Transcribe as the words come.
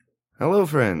Hello,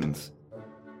 friends.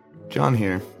 John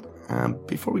here.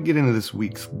 Before we get into this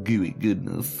week's gooey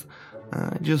goodness,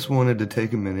 I just wanted to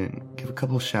take a minute and give a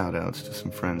couple of shout-outs to some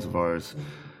friends of ours.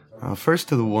 First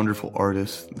to the wonderful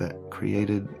artists that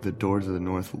created the Doors of the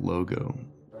North logo.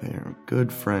 They're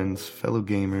good friends, fellow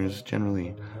gamers,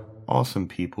 generally awesome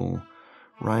people.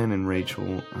 Ryan and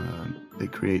Rachel, they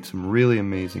create some really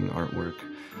amazing artwork.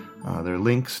 Their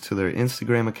links to their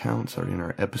Instagram accounts are in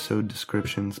our episode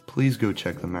descriptions. Please go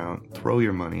check them out. Throw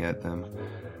your money at them.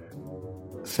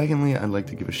 Secondly, I'd like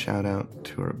to give a shout out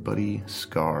to our buddy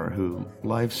Scar, who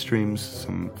live streams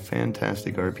some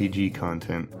fantastic RPG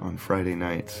content on Friday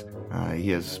nights. He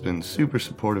has been super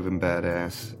supportive and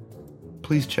badass.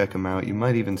 Please check him out. You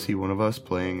might even see one of us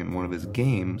playing in one of his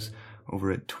games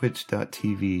over at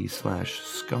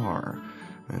twitch.tv/Scar.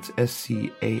 That's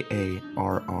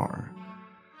SCAARR.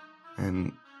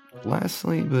 And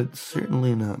lastly, but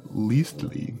certainly not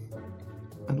leastly,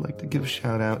 I'd like to give a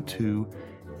shout out to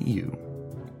you.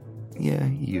 Yeah,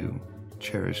 you,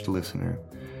 cherished listener.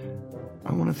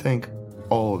 I want to thank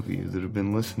all of you that have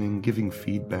been listening, giving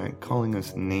feedback, calling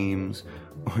us names,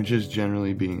 or just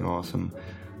generally being awesome.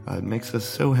 It makes us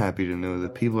so happy to know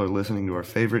that people are listening to our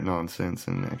favorite nonsense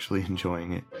and actually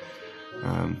enjoying it.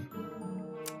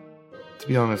 To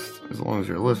be honest, as long as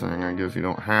you're listening, I guess you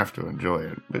don't have to enjoy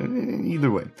it. But either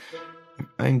way,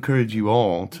 I encourage you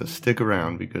all to stick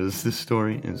around because this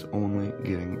story is only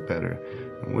getting better.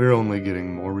 And we're only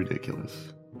getting more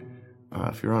ridiculous.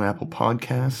 If you're on Apple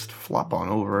Podcast, flop on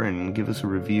over and give us a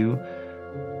review.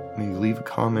 Maybe leave a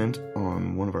comment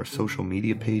on one of our social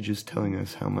media pages telling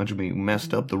us how much we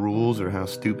messed up the rules or how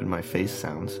stupid my face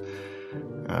sounds.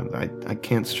 I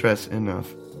can't stress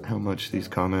enough how much these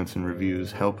comments and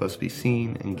reviews help us be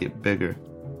seen and get bigger.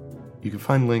 You can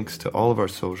find links to all of our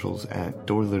socials at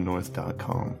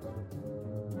doortothernorth.com.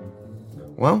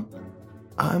 Well,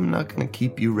 I'm not going to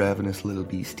keep you ravenous little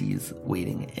beasties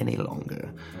waiting any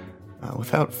longer.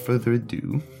 Without further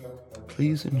ado,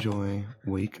 please enjoy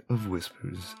Wake of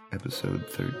Whispers, Episode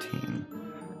 13,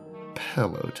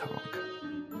 Pellow Talk.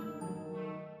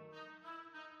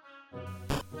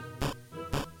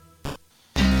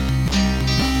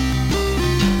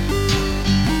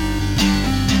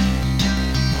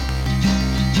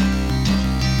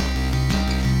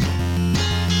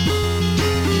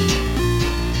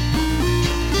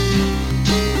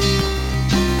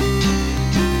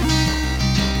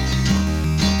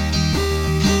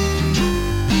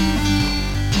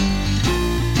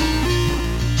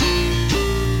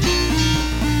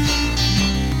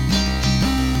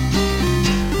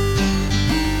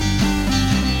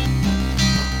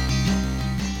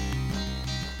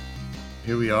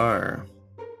 Here we are.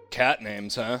 Cat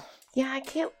names, huh? Yeah, I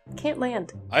can't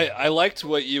land. I liked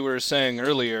what you were saying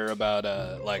earlier about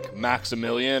like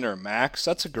Maximilian or Max.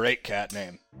 That's a great cat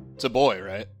name. It's a boy,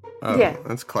 right? Oh, Yeah.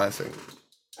 That's classic.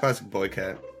 Classic boy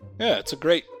cat. Yeah, it's a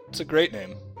great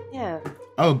name. Yeah.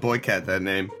 Oh, boy cat, that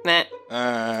name. Nah.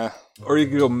 Or you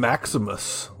could go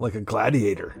Maximus, like a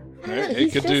gladiator. Right, you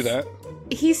could do that.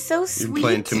 He's so sweet. You're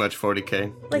playing too much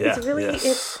 40K. Like, Yeah, it's really, yes.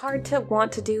 it's hard to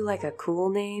want to do, like, a cool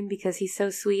name because he's so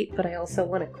sweet, but I also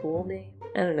want a cool name.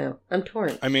 I don't know. I'm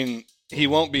torn. I mean, he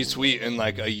won't be sweet in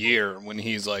like a year when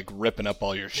he's like ripping up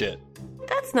all your shit.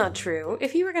 That's not true.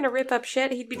 If he were going to rip up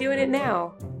shit, he'd be doing it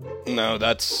now. No,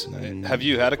 that's... Have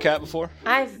you had a cat before?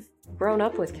 I've grown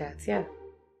up with cats, yeah.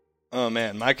 Oh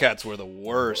man, my cats were the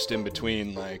worst in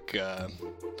between like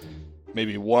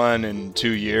maybe 1 and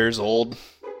 2 years old.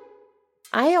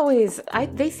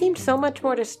 They seemed so much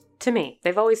more, to me,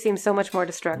 they've always seemed so much more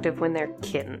destructive when they're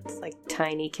kittens, like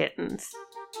tiny kittens.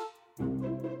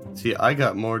 See, I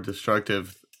got more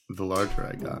destructive the larger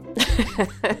I got.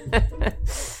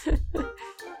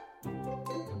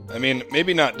 I mean,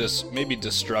 maybe not maybe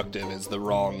destructive is the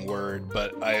wrong word,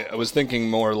 but I was thinking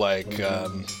more like,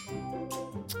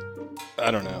 I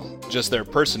don't know, just their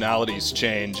personalities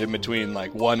change in between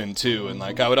like 1 and 2, and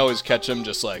like I would always catch them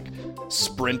just like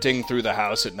sprinting through the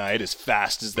house at night as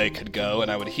fast as they could go,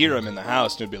 and I would hear them in the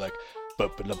house and it'd be like,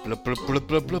 blup, blup, blup, blup, blup,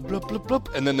 blup, blup, blup, blup,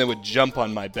 blup, and then they would jump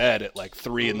on my bed at like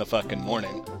 3 in the fucking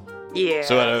morning. Yeah.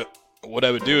 So what I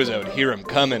would do is I would hear them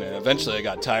coming, and eventually I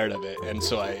got tired of it, and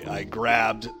so I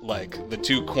grabbed like the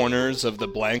 2 corners of the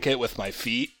blanket with my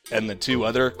feet and the 2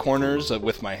 other corners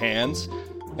with my hands,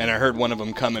 and I heard one of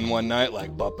them coming one night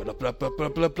like blup, blup, blup, blup,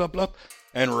 blup, blup, blup, blup.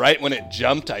 And right when it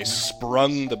jumped, I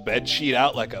sprung the bedsheet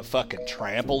out like a fucking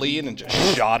trampoline and just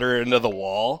shot her into the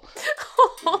wall.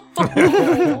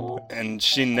 And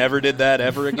she never did that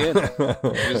ever again.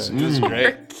 It was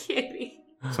great. Kitty.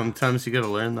 Sometimes you gotta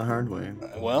learn the hard way.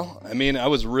 Well, I mean, I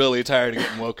was really tired of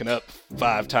getting woken up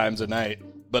 5 times a night.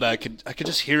 but I could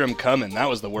just hear him coming. That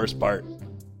was the worst part.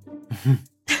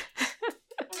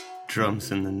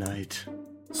 Drums in the night.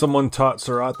 Someone taught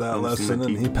Surat that lesson,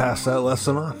 and he passed that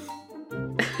lesson on.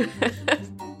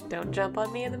 Don't jump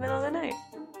on me in the middle of the night.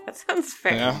 That sounds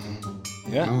fair.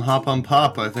 Yeah. Don't hop on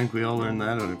pop. I think we all learned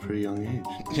that at a pretty young age.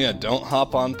 Yeah, don't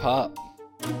hop on pop.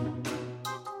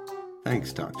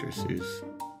 Thanks, Dr. Seuss.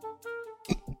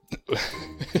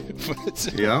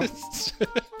 Yeah.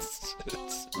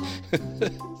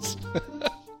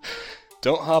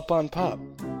 Don't hop on pop.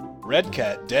 Red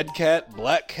cat, dead cat,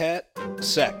 black cat,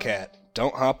 sack cat.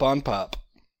 Don't hop on pop.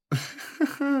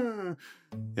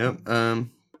 Yep. No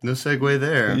segue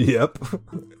there. Yep.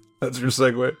 That's your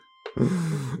segue.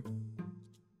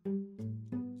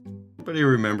 But do you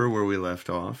remember where we left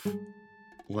off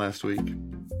last week?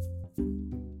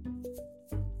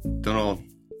 Don't all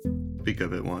speak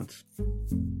of it once.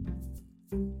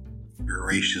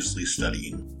 Voraciously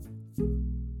studying.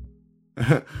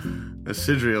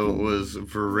 Sidriel was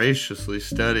voraciously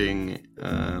studying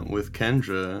with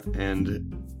Kendra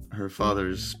and her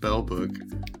father's spell book.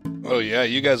 Oh yeah,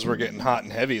 you guys were getting hot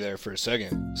and heavy there for a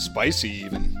second. Spicy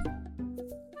even.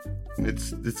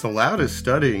 It's the loudest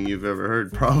studying you've ever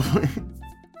heard, probably.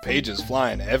 Pages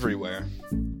flying everywhere.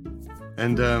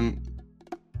 And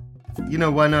you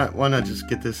know, why not just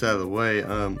get this out of the way?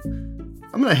 I'm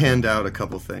gonna hand out a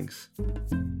couple things.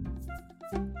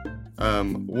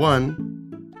 One,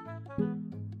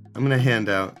 I'm gonna hand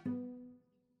out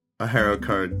a hero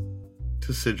card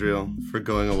to Sidriel for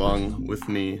going along with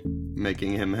me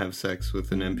making him have sex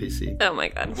with an NPC. Oh my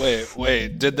god.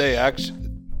 Wait, did they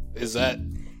actually... Is that...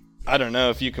 I don't know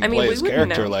if you can play his we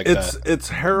wouldn't character know. like that. It's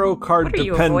hero card What are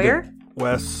you, a dependent, voyeur?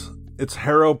 Wes. It's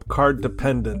hero card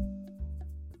dependent.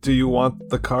 Do you want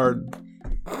the card?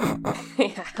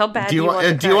 Yeah, how bad Do you want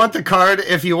the do you card? want the card?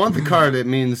 If you want the card, it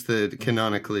means that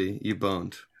canonically you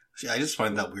boned. See, I just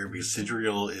find that weird because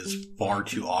Sidriel is far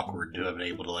too awkward to have been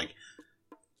able to, like,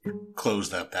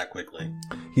 close that quickly.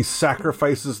 He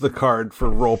sacrifices the card for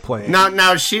role playing.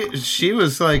 Now she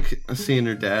was like seeing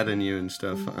her dad and you and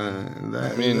stuff.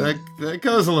 That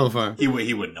goes a little far. He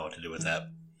wouldn't know what to do with that.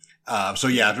 So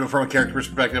yeah, from a character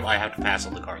perspective, I have to pass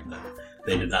on the card then.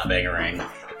 They did not bang a ring.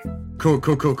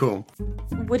 Cool.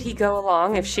 Would he go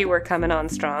along if she were coming on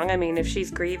strong? I mean, if she's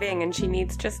grieving and she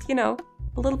needs just, a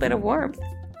little bit of warmth.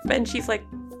 And she's, like,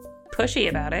 pushy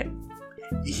about it.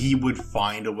 He would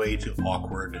find a way to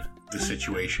awkward the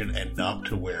situation enough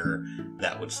to where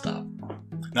that would stop.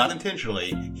 Not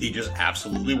intentionally, he just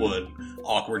absolutely would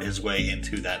awkward his way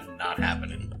into that not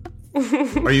happening.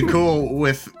 Are you cool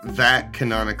with that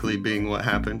canonically being what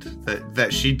happened?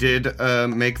 That she did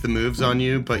make the moves on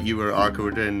you, but you were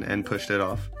awkward and pushed it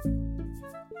off?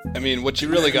 I mean, what you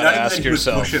really gotta ask that he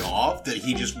yourself... would push it off, that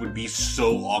he just would be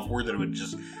so awkward that it would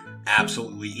just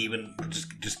absolutely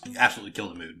just absolutely kill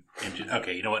the mood. And just,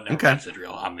 okay, you know what? Never mind,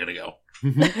 Sidriel. I'm gonna go.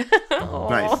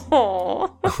 Nice.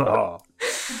 Oh.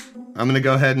 I'm gonna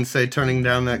go ahead and say turning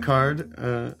down that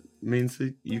card means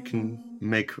that you can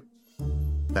make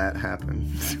that happen.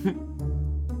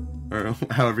 Or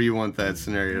however you want that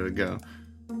scenario to go.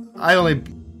 I only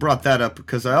brought that up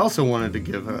because I also wanted to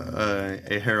give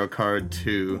a hero card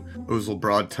to Ozel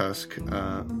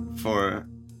Broadtusk for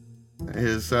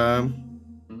his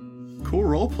cool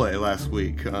roleplay last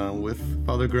week with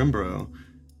Father Grimbro,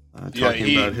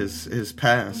 talking about his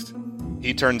past.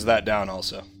 He turns that down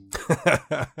also.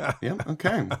 Yep,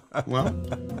 okay. Well,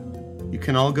 you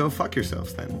can all go fuck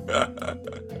yourselves then.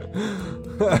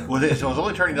 Well, so I was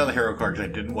only turning down the hero card because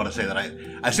I didn't want to say that. I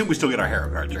assume we still get our hero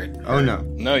cards, right? Oh, no.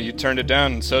 No, you turned it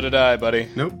down, and so did I, buddy.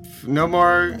 Nope, no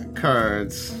more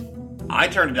cards. I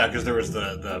turned it down because there was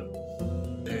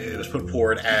it was put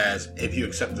forward as, if you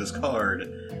accept this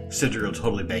card, Sidriel will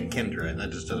totally bang Kendra, and that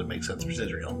just doesn't make sense for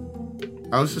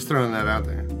Sidriel. I was just throwing that out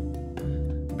there.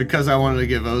 Because I wanted to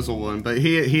give Ozel one, but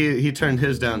he turned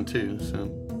his down too, so...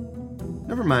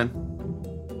 Never mind.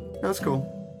 That's cool.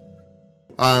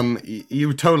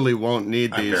 You totally won't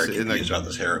need I'm these. very confused about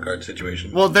this hero card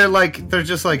situation. Well, they're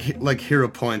just like hero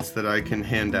points that I can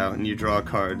hand out, and you draw a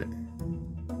card.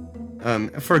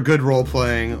 For good role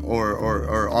playing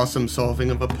or awesome solving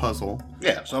of a puzzle.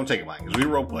 Yeah, so I'm taking mine because we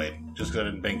role played. Just because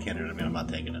I didn't bang Kendra, I mean I'm not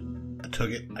taking it. I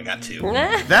took it. I got two.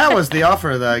 That was the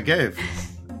offer that I gave.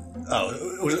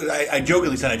 Oh, I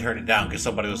jokingly said I turned it down because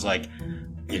somebody was like,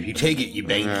 "If you take it, you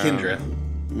bang Kendra."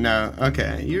 No,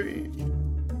 okay.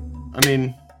 I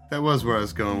mean, that was where I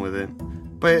was going with it.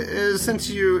 But since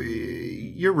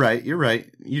you're right.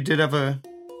 You did have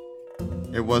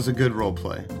it was a good role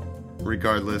play,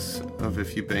 regardless of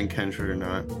if you bang Kendra or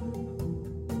not.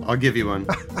 I'll give you one,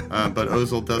 but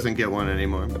Ozel doesn't get one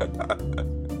anymore.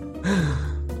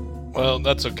 Well,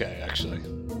 that's okay, actually.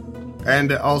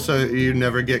 And also, you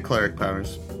never get cleric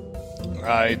powers.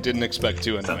 I didn't expect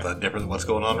to It's not anyway. that different than what's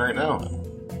going on right now.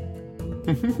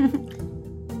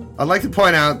 I'd like to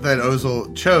point out that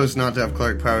Ozil chose not to have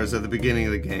cleric powers at the beginning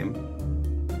of the game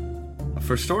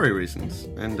for story reasons,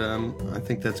 and I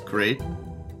think that's great.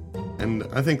 And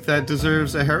I think that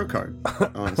deserves a hero card,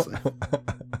 honestly.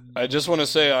 I just want to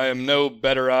say I am no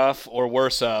better off or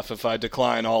worse off if I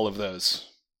decline all of those.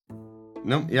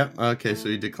 Nope, yep, okay, so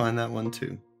you decline that one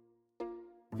too.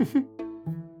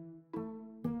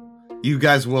 You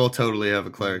guys will totally have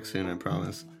a cleric soon, I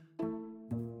promise.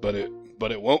 But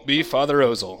it won't be Father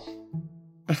Ozil.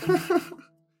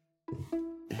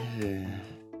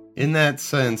 In that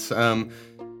sense,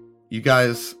 you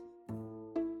guys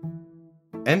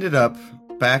ended up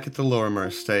back at the Lorimer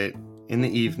estate in the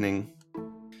evening.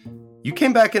 You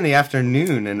came back in the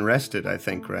afternoon and rested, I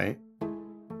think, right?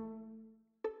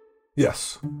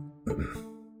 Yes.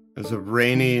 It was a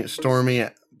rainy, stormy,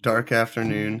 dark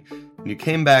afternoon, and you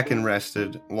came back and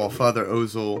rested while Father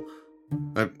Ozil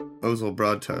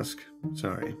Broadtusk,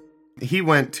 sorry, he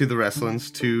went to the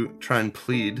Wrestlands to try and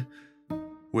plead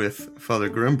with Father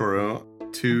Grimborough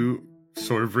to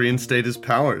sort of reinstate his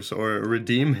powers or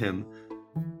redeem him.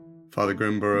 Father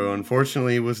Grimborough,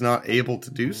 unfortunately, was not able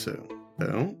to do so,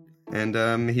 though,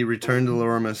 and he returned to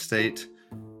Lorima Estate,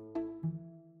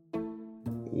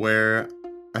 where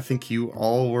I think you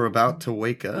all were about to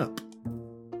wake up.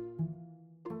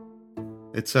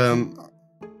 It's, say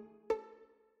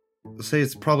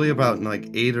it's probably about like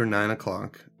 8 or 9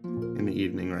 o'clock in the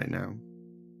evening right now.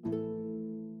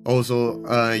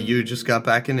 Ozil, you just got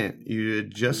back in it. You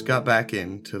just got back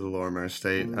into the Lorimer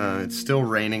Estate. It's still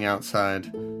raining outside.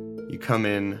 You come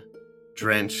in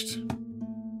drenched.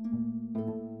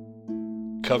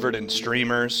 Covered in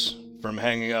streamers from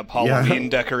hanging up Halloween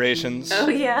decorations. Oh,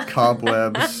 yeah.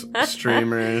 Cobwebs,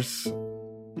 streamers.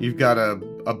 You've got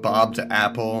a bobbed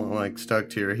apple like stuck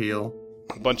to your heel.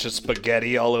 A bunch of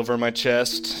spaghetti all over my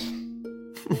chest.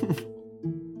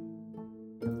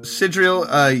 Sidriel,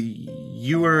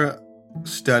 you were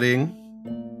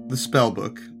studying the spell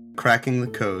book, cracking the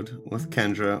code with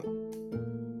Kendra.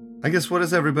 I guess what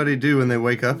does everybody do when they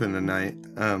wake up in the night?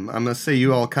 I'm gonna say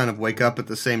you all kind of wake up at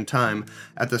the same time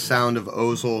at the sound of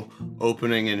Ozil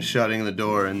opening and shutting the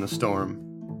door in the storm.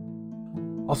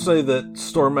 I'll say that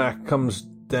Stormak comes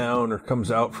down or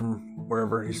comes out from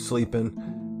wherever he's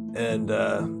sleeping and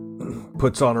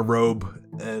puts on a robe,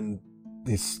 and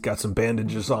he's got some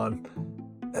bandages on.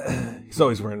 He's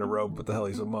always wearing a robe. What the hell?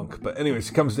 He's a monk. But anyways,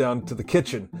 he comes down to the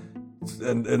kitchen,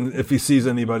 and if he sees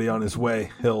anybody on his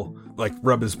way, he'll like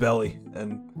rub his belly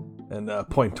and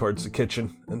point towards the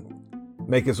kitchen and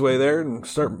make his way there and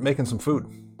start making some food.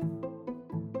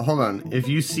 Hold on. If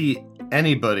you see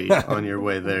anybody on your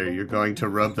way there, you're going to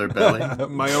rub their belly?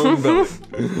 My own belly.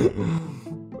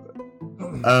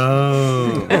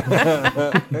 Oh.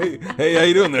 hey, how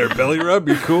you doing there, belly rub?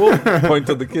 You cool? Point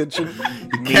to the kitchen.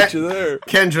 Meet you there.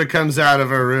 Kendra comes out of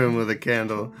her room with a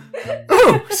candle.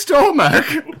 Oh,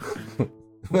 Stolmac!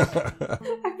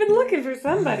 I've been looking for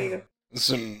somebody.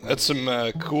 That's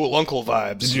some cool uncle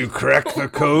vibes. Did you crack the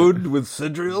code with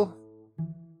Sidriel?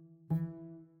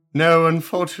 No,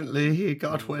 unfortunately, he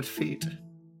got wet feet.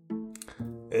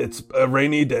 It's a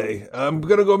rainy day. I'm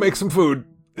gonna go make some food.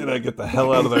 And I get the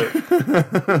hell out of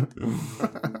there.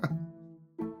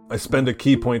 I spend a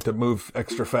key point to move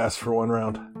extra fast for one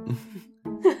round.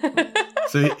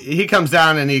 So he comes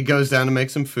down and he goes down to make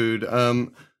some food.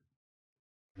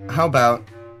 How about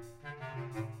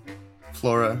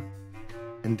Flora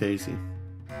and Daisy?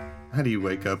 How do you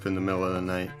wake up in the middle of the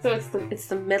night? So it's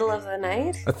the middle of the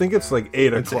night? I think it's like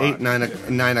 8 It's o'clock.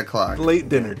 9 o'clock. Late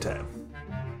dinner time.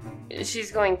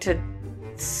 She's going to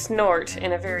snort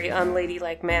in a very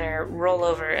unladylike manner, roll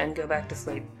over, and go back to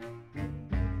sleep.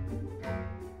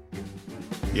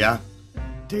 Yeah.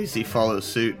 Daisy follows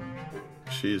suit.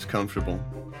 She is comfortable.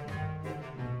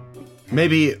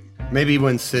 Maybe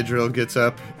when Sidriel gets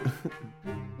up,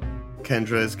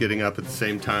 Kendra is getting up at the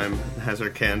same time, has her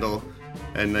candle,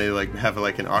 and they like have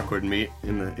like an awkward meet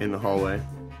in the hallway.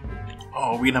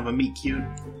 Oh, we're gonna have a meet cute.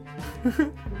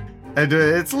 And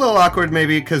it's a little awkward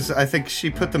maybe because I think she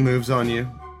put the moves on you,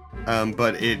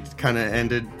 but it kind of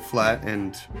ended flat,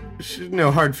 and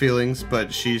no hard feelings,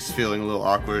 but she's feeling a little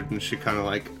awkward, and she kind of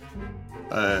like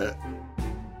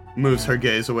moves her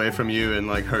gaze away from you and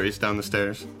like hurries down the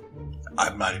stairs.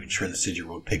 I'm not even sure the Sidra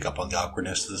would pick up on the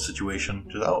awkwardness of the situation.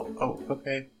 Just, oh,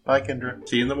 okay. Bye, Kendra.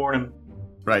 See you in the morning.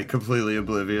 Right, completely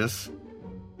oblivious.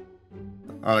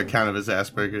 On account of his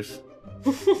Asperger's.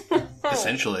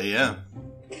 Essentially, yeah.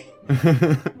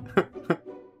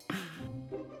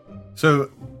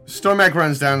 So, Stormak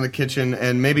runs down to the kitchen,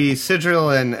 and maybe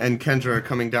Sidril and Kendra are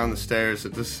coming down the stairs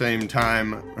at the same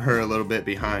time, her a little bit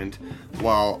behind,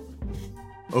 while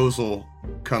Ozel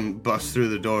busts through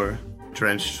the door,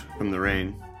 drenched from the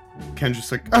rain.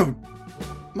 Kendra's like, oh,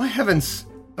 my heavens,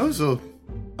 Ozel.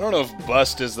 I don't know if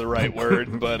bust is the right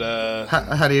word, but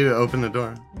How do you open the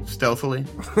door? Stealthily?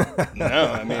 no,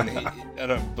 I mean, I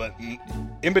don't. But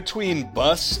in between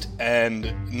bust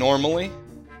and normally,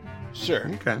 sure.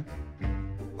 Okay.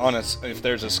 Honest, if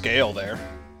there's a scale there,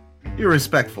 You're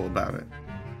respectful about it.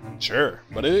 sure.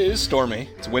 But it is stormy.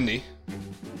 It's windy.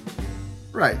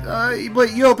 Right,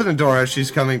 but you open the door as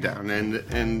she's coming down,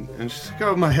 and she's like,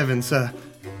 oh my heavens,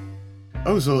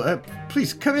 Ozel,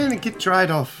 please come in and get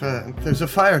dried off. There's a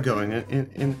fire going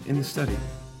in the study.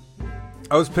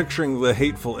 I was picturing the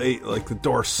Hateful Eight, like the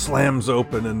door slams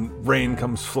open and rain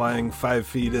comes flying 5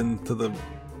 feet into the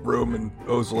room, and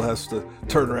Ozel has to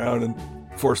turn around and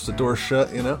force the door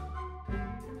shut, you know?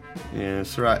 Yeah,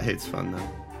 Surratt hates fun, though.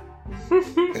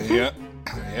 Yeah,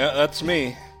 that's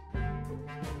me.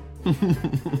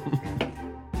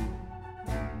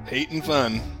 Hating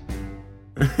fun.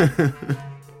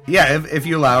 Yeah, if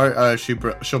you allow her,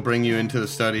 she'll bring you into the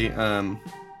study,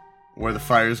 where the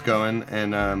fire's going,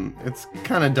 and it's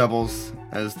kind of doubles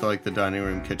as the dining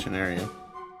room kitchen area.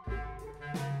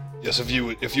 Yes, if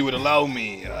you would allow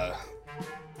me,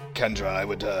 Kendra, I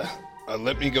would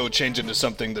let me go change into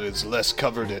something that is less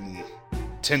covered in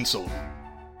tinsel.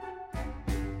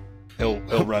 He'll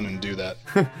run and do that.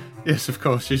 Yes, of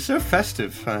course. You're so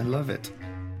festive. I love it.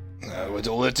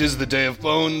 Well, it is the Day of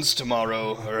Bones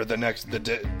tomorrow, or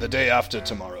the day after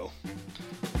tomorrow,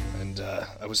 and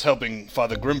I was helping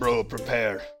Father Grimbro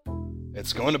prepare.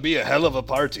 It's going to be a hell of a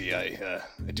party, I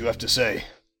do have to say.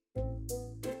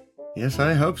 Yes,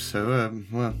 I hope so.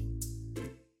 Well,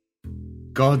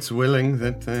 God's willing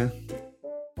that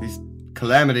these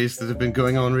calamities that have been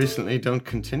going on recently don't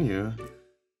continue.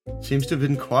 Seems to have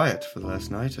been quiet for the last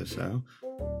night or so.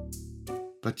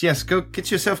 But yes, go get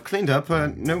yourself cleaned up.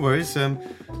 No worries.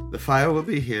 The fire will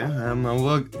be here.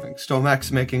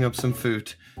 Stormak's making up some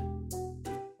food.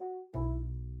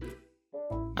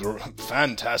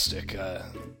 Fantastic.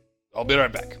 I'll be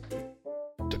right back.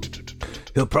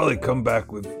 He'll probably come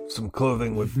back with some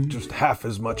clothing with just half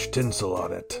as much tinsel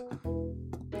on it.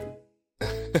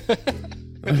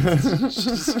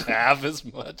 Just half as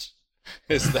much?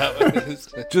 Is that what it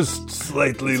is? Just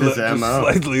slightly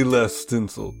less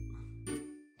tinsel.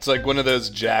 It's like one of those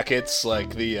jackets,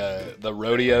 like the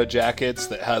rodeo jackets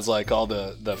that has like all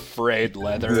the frayed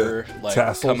leather like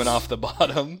tassels coming off the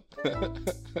bottom.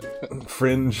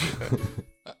 Fringe.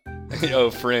 Oh,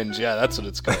 fringe. Yeah, that's what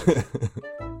it's called.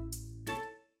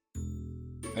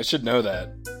 I should know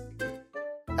that.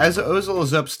 As Ozel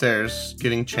is upstairs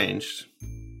getting changed,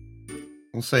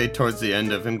 we'll say towards the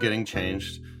end of him getting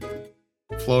changed,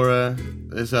 Flora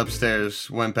is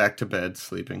upstairs, went back to bed,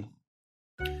 sleeping.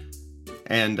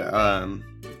 And,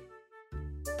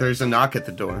 there's a knock at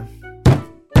the door.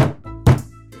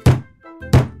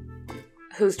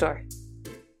 Whose door?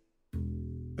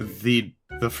 The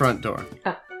front door.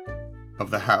 Oh. Of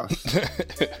the house.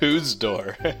 Whose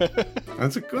door?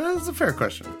 That's a fair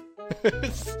question.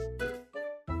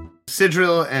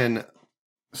 Sidril and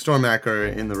Stormak are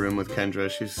in the room with Kendra.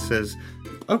 She says,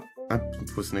 oh, I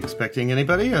wasn't expecting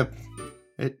anybody.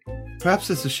 Perhaps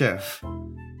it's the sheriff.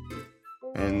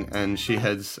 And she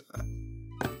heads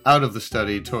out of the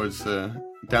study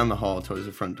down the hall towards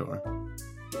the front door.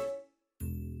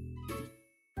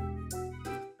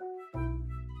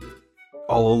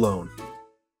 All alone.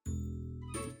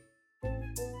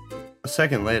 A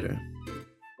second later,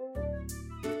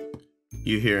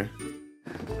 you hear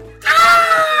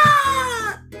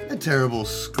a terrible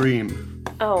scream.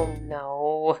 Oh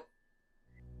no.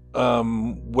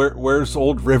 Where's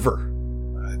Old River?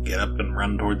 Get up and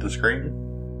run toward the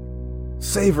screen.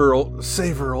 Save her,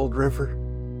 Old River.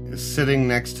 Sitting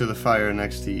next to the fire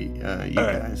next to you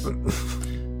guys.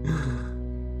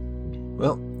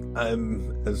 Well,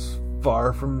 I'm as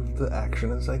far from the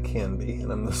action as I can be,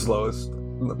 and I'm the slowest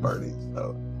in the party,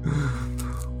 so.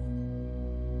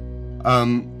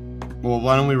 Well,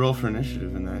 why don't we roll for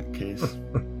initiative in that case?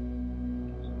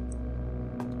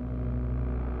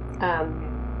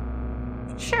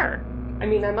 Sure. I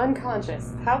mean, I'm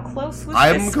unconscious. How close was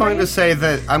I'm this going to scream?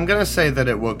 say that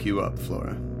it woke you up,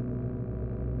 Flora.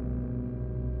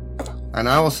 And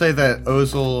I will say that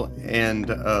Ozel and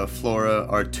Flora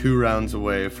are 2 rounds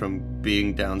away from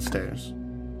being downstairs.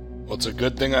 Well, it's a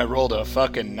good thing I rolled a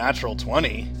fucking natural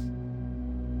 20.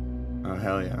 Oh,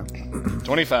 hell yeah.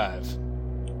 25.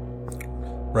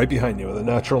 Right behind you with a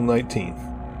natural 19.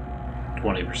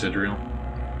 20 for Sidriel.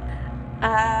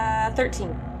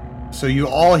 13. So you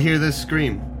all hear this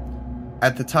scream.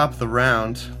 At the top of the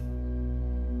round,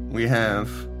 we have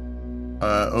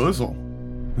Ozil,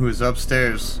 who is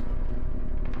upstairs,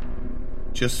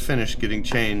 just finished getting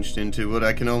changed into what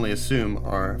I can only assume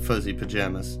are fuzzy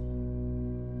pajamas.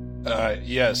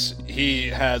 Yes, he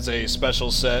has a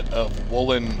special set of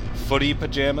woolen footy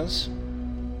pajamas.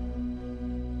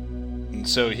 And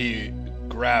so he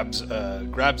grabs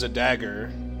a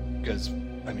dagger, because,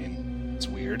 I mean, it's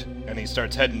weird, and he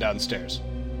starts heading downstairs.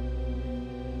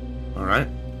 Alright.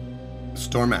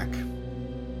 Stormak,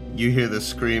 you hear the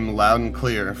scream loud and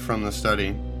clear from the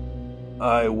study.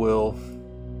 I will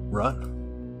run.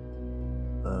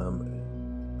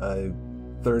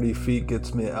 30 feet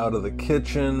gets me out of the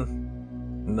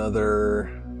kitchen.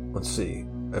 Another, let's see,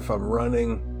 if I'm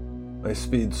running, my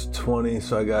speed's 20,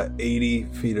 so I got 80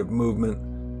 feet of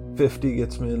movement. 50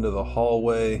 gets me into the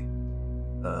hallway.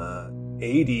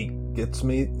 80 gets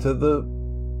me to the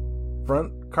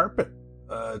front carpet,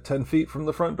 10 feet from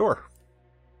the front door.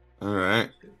 Alright.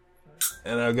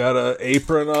 And I've got an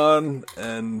apron on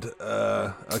and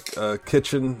a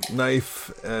kitchen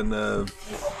knife and a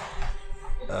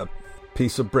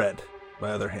piece of bread in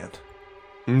my other hand.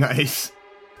 Nice.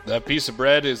 That piece of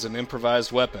bread is an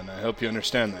improvised weapon. I hope you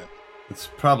understand that. It's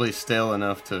probably stale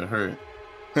enough to hurt.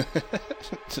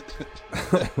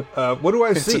 What do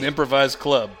I It's see? an improvised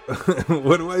club.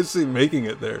 What do I see making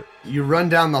it there? You run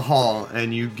down the hall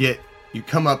and you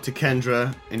come up to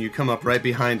Kendra and you come up right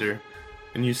behind her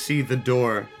and you see the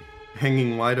door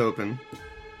hanging wide open,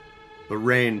 the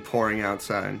rain pouring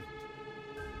outside,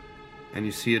 and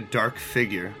you see a dark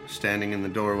figure standing in the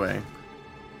doorway,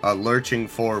 lurching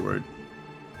forward.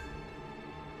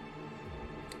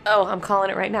 Oh, I'm calling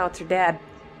it right now. It's her dad.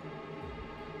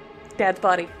 Dad's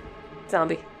body.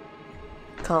 Zombie.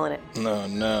 Calling it.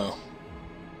 No.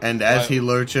 And as he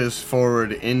lurches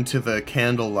forward into the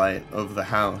candlelight of the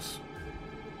house,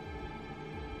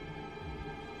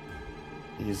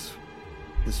 his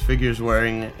figure's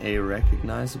wearing a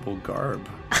recognizable garb.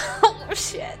 Oh,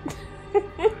 shit.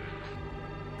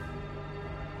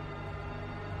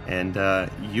 And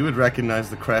you would recognize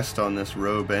the crest on this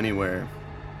robe anywhere.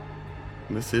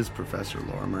 This is Professor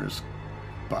Lorimer's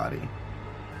body.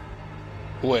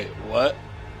 Wait, what?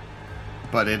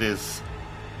 But it is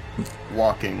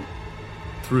walking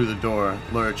through the door,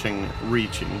 lurching,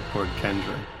 reaching toward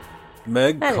Kendra.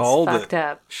 Meg That is called fucked it.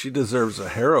 up. She deserves a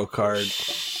hero card.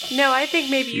 No, I think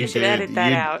maybe you You should did. edit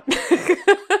that out.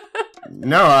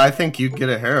 No, I think you'd get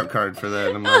a hero card for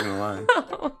that, I'm not gonna lie.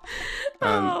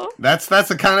 Oh. That's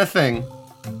the kind of thing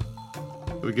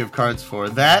we give cards for.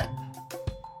 That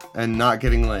and not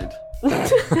getting laid.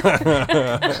 Those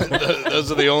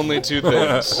are the only two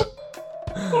things.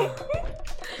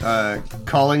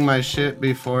 Calling my shit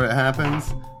before it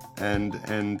happens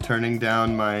and turning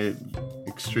down my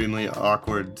extremely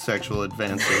awkward sexual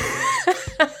advances.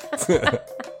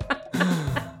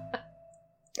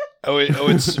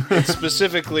 It's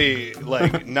specifically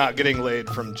like not getting laid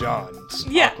from John's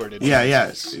awkward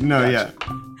advances. Yeah. No, Gotcha.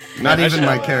 yeah. Not I even should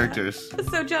my have characters.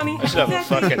 So, Johnny, I should have a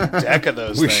fucking deck of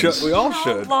those things. We all How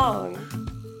should. long?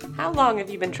 How long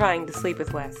have you been trying to sleep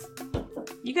with Wes?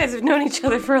 You guys have known each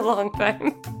other for a long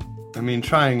time. I mean,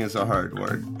 trying is a hard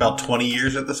word. About 20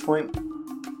 years at this point.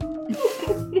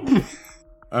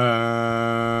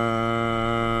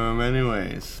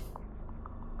 Anyways.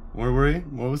 Where were we?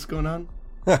 What was going on?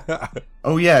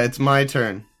 Oh yeah, it's my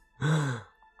turn.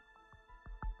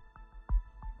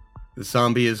 The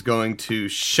zombie is going to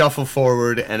shuffle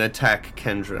forward and attack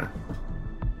Kendra.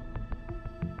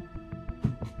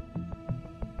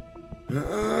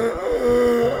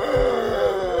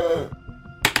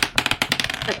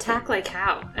 Attack like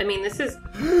how? I mean, this is...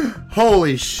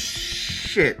 Holy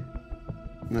shit.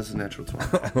 That's a natural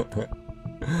 20.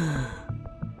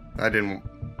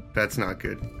 That's not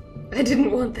good. I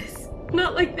didn't want this.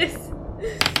 Not like this.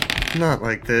 Not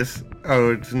like this.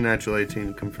 Oh, it's a natural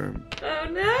 18 confirmed. Oh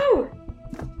no!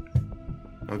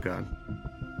 Oh god.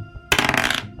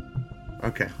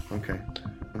 Okay.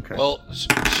 Well,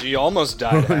 she almost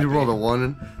died. You Happy. rolled a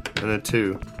 1 and a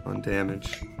 2 on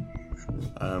damage.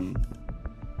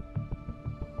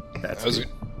 That's good.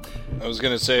 I was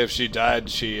gonna say if she died,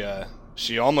 she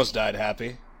almost died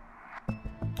happy.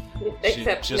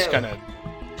 Except, she just no. kind of.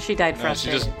 She died No,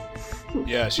 frustrated.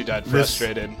 she died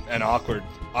frustrated and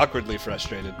awkwardly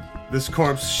frustrated. This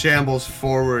corpse shambles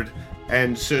forward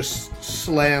and just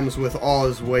slams with all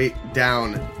his weight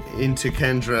down into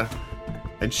Kendra.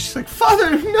 And she's like,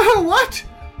 "Father, no, what?"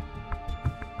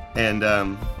 And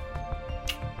then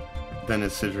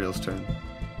it's Sidriel's turn.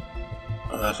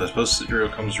 So I suppose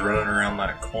Sidriel comes running around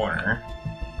that corner.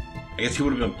 I guess he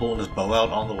would have been pulling his bow out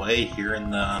on the way,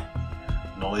 hearing the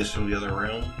noise from the other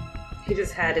room. He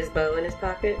just had his bow in his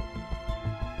pocket.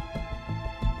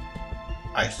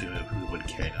 I assume he would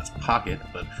carry it in his pocket,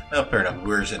 but no, fair enough. We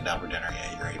were sitting down for dinner.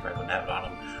 Yeah, you're right. He probably wouldn't have it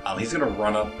on him. He's going to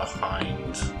run up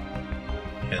behind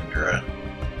Kendra.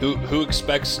 Who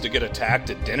expects to get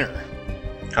attacked at dinner?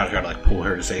 Kind of like pull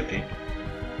her to safety.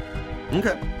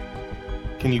 Okay.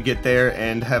 Can you get there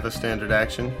and have a standard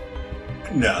action?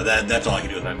 No, that's all I can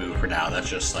do with my move for now. That's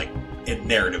just like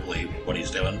narratively what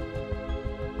he's doing.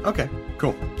 Okay,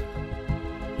 cool.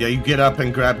 Yeah, you get up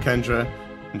and grab Kendra,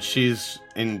 and she's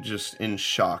in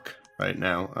shock right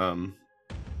now.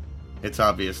 It's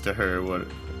obvious to her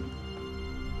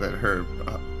that her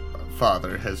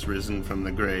father has risen from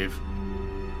the grave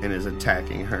and is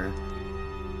attacking her.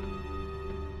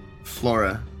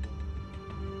 Flora,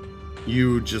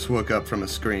 you just woke up from a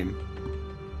scream.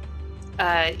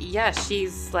 Yeah,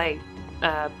 she's like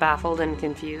baffled and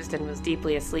confused and was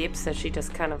deeply asleep, so she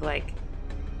just kind of like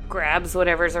grabs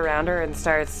whatever's around her and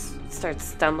starts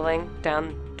stumbling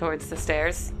down towards the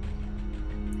stairs.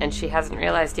 And she hasn't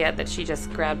realized yet that she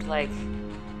just grabbed like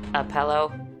a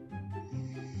pillow.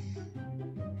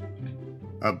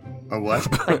 A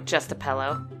what? Like just a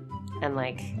pillow. And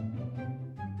like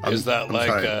Is that I'm like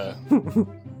sorry.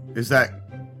 Is that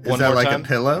One more like time? a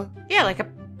pillow? yeah, like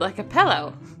a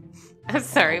pillow. I'm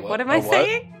sorry, what am I what?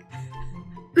 saying?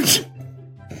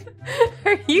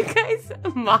 Are you guys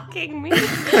mocking me?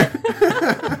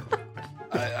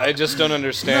 I just don't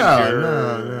understand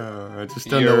No. I just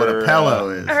don't know what a pillow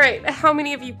is. All right, how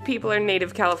many of you people are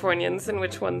native Californians, and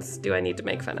which ones do I need to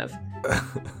make fun of?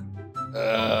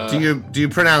 Do you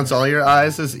pronounce all your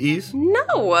I's as E's?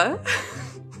 No.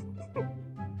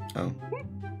 Oh.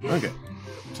 Okay.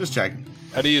 Just checking.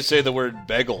 How do you say the word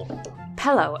bagel?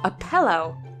 Pillow. A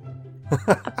pillow.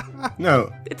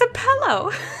 No. It's a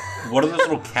pillow. What are those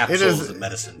little capsules is- of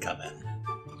medicine come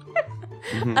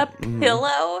in? A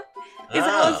pillow? Is that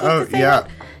how it's supposed Oh, to say yeah. that?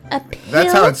 A pillow?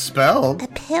 That's how it's spelled. A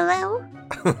pillow?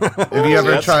 Have you ever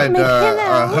That's- tried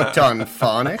pillow. Hooked on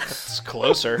Phonics? It's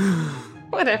closer.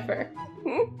 Whatever.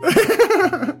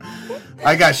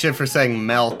 I got shit for saying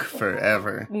milk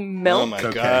forever. Milk? Oh my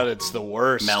Okay. god, it's the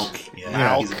worst. Milk.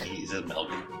 Yeah, Milk. He says milk.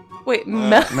 Wait,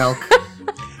 milk? Milk.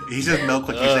 He says milk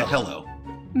like you say pillow.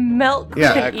 Milk? Yeah,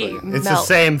 with an exactly. E. It's Milk. the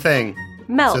same thing.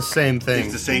 Milk. It's the same thing.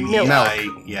 It's the same Milk.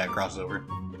 EI, crossover.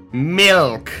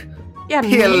 Milk. Yeah,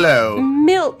 Pillow.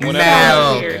 Milk. Milk.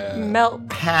 Here. Milk.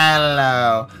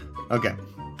 Hello. Okay.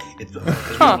 It's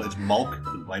Huh. it's milk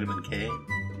with vitamin K,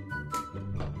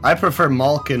 I prefer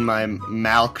milk in my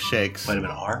milk shakes.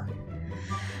 vitamin R.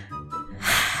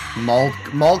 Milk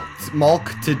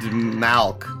to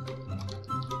milk.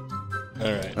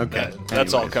 All right. Okay,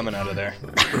 That's all anyways. coming out of there.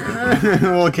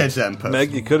 We'll catch that in post.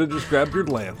 Meg, you could have just grabbed your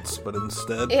lance, but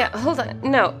instead... Yeah, hold on.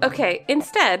 No, okay.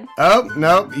 Instead, Oh,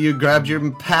 no, you grabbed your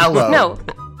palo. no.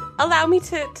 Allow me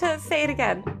to say it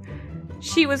again.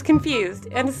 She was confused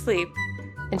and asleep,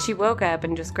 and she woke up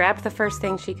and just grabbed the first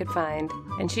thing she could find,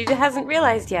 and she hasn't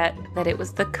realized yet that it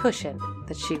was the cushion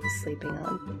that she was sleeping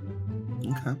on.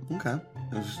 Okay.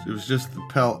 It was just the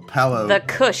palo. The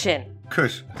cushion.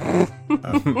 Kush.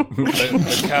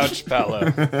 The couch pallo.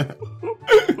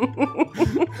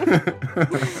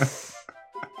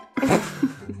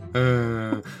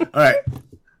 Alright.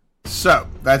 So,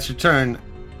 that's your turn.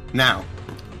 Now,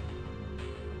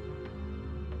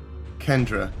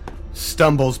 Kendra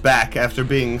stumbles back after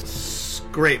being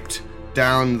scraped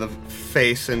down the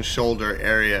face and shoulder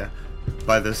area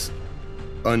by this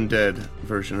undead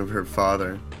version of her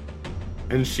father.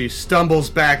 And she stumbles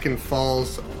back and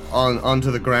falls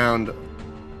onto the ground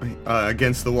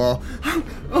against the wall.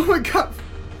 Oh my god!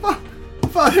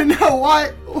 Father, no!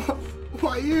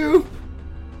 Why you?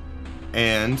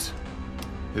 And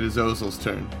it is Ozel's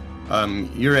turn.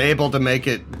 You're able to make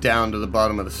it down to the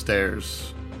bottom of the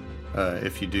stairs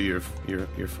if you do your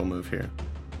full move here.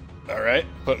 All right,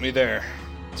 put me there.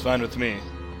 It's fine with me.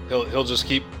 He'll just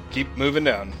keep moving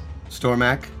down.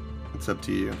 Stormak, it's up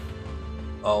to you.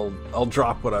 I'll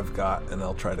drop what I've got and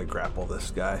I'll try to grapple this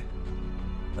guy,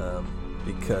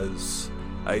 because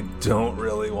I don't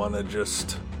really want to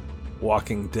just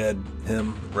Walking Dead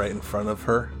him right in front of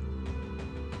her.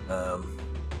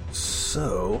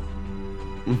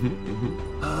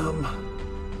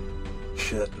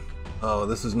 Shit. Oh,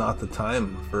 this is not the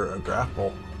time for a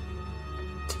grapple.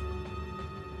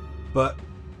 But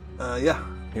yeah,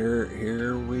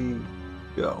 here we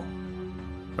go.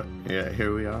 But yeah,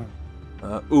 here we are.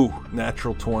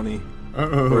 Natural 20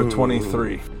 Oh, for a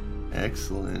 23.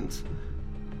 Excellent.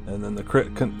 And then the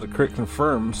crit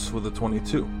confirms with a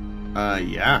 22.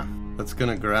 Yeah, that's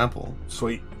gonna grapple.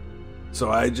 Sweet. So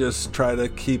I just try to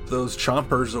keep those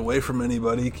chompers away from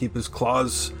anybody, keep his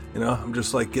claws, I'm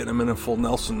just like getting him in a full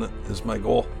Nelson is my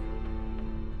goal.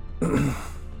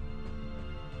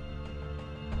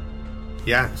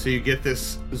 Yeah, so you get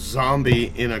this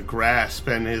zombie in a grasp,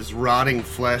 and his rotting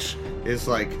flesh is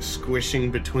like squishing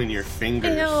between your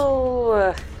fingers.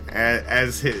 Ew.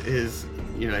 As his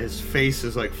face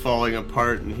is like falling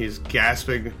apart, and he's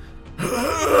gasping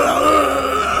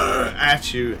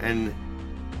at you, and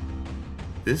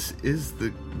this is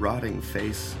the rotting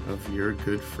face of your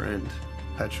good friend,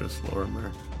 Petrus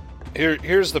Lorimer.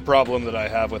 Here's the problem that I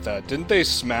have with that. Didn't they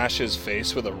smash his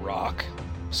face with a rock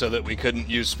so that we couldn't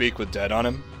use Speak with Dead on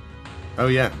him? Oh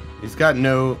yeah, he's got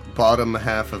no bottom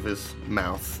half of his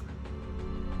mouth.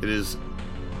 It is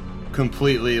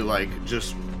completely like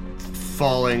just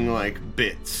falling like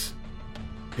bits.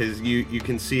 You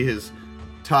can see his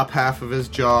top half of his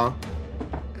jaw,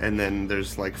 and then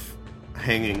there's like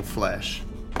hanging flesh.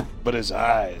 But his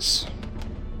eyes.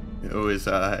 Oh, his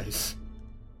eyes.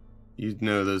 You'd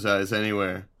know those eyes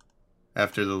anywhere.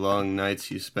 After the long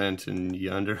nights you spent in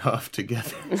Yonderhof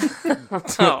together.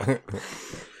 Oh.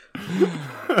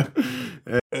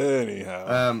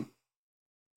 Anyhow.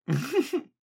 You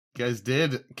guys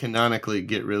did canonically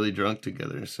get really drunk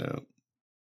together, so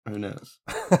who knows?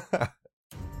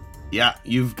 Yeah,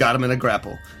 you've got him in a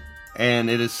grapple. And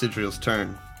it is Sidriel's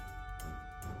turn.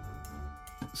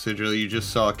 Sidriel, you just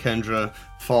saw Kendra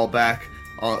fall back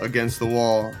against the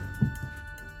wall,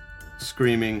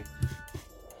 screaming.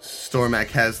 Stormak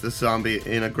has the zombie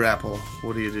in a grapple.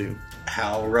 What do you do?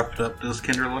 How roughed up does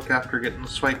Kendra look after getting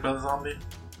swiped by the zombie?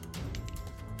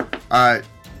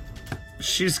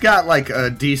 She's got like a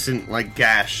decent like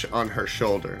gash on her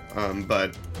shoulder,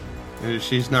 but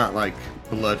she's not like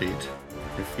bloodied,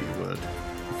 if you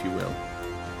will.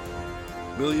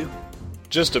 Will you?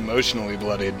 Just emotionally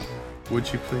bloodied.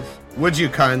 Would you please? Would you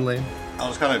kindly? I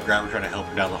was kind of grabbing her, trying to help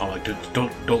her down the hall. Like,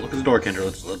 don't look at the door, Kendra.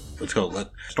 Let's go.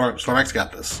 Stormax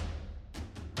got this.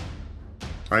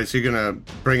 All right, so you're gonna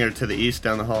bring her to the east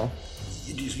down the hall.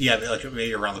 Yeah, like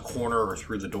maybe around the corner or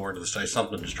through the door into the side.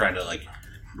 Something just trying to like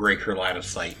break her line of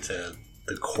sight to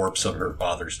the corpse of her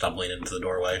father stumbling into the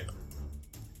doorway.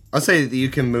 I'll say that you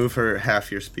can move her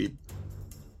half your speed,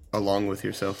 along with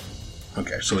yourself.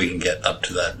 Okay, so we can get up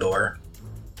to that door.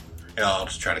 And I'll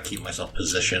just try to keep myself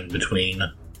positioned between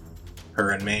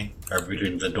her and me, or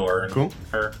between the door and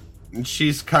her. And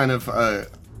she's kind of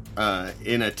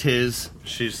in a tiz.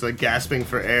 She's like gasping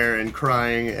for air and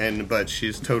crying, but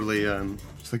she's totally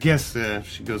she's like, yes.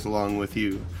 She goes along with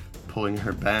you, pulling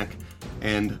her back.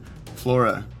 And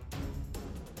Flora,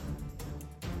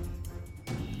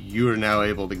 you are now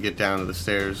able to get down to the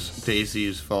stairs. Daisy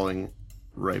is falling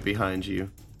right behind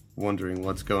you, wondering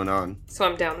what's going on. So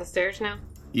I'm down the stairs now?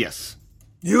 Yes.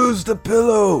 Use the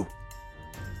pillow!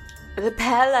 The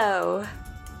pillow.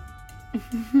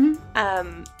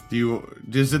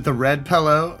 Is it the red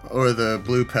pillow or the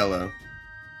blue pillow?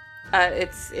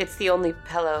 It's the only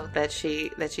pillow that she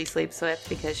sleeps with,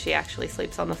 because she actually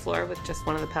sleeps on the floor with just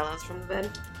one of the pillows from the bed.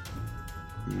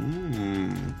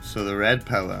 So the red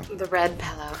pillow. The red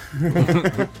pillow.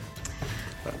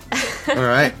 All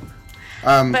right.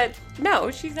 But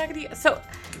no, she's not gonna.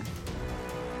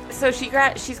 So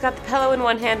she's got the pillow in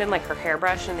one hand and like her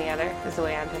hairbrush in the other. Is the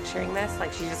way I'm picturing this.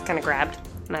 Like she just kind of grabbed,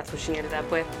 and that's what she ended up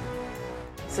with.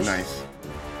 So nice.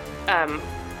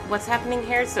 What's happening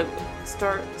here? So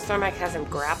Stormak has him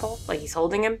grapple, like he's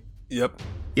holding him. Yep.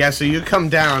 Yeah, so you come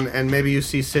down, and maybe you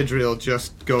see Sidriel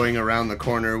just going around the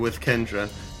corner with Kendra,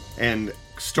 and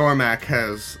Stormak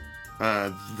has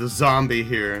the zombie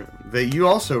here that you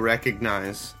also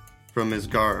recognize from his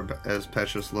garb as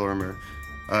Petrus Lorimer,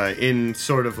 in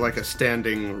sort of like a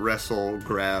standing wrestle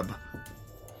grab.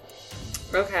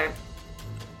 Okay.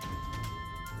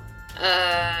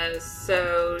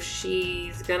 So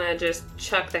she's gonna just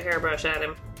chuck the hairbrush at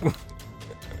him.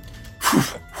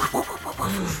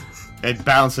 It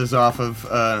bounces off of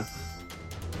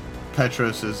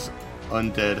Petros's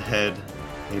undead head.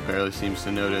 He barely seems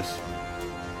to notice.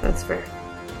 That's fair.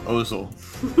 Ozil.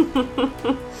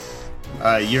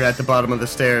 You're at the bottom of the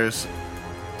stairs.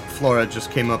 Flora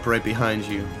just came up right behind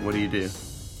you. What do you do?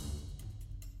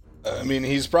 I mean,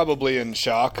 he's probably in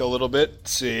shock a little bit,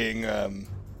 seeing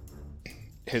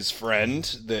his friend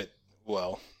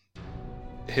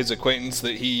his acquaintance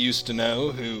that he used to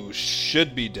know, who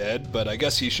should be dead, but I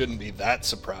guess he shouldn't be that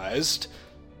surprised.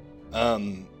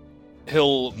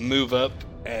 He'll move up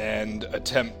and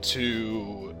attempt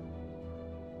to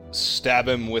stab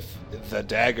him with the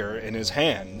dagger in his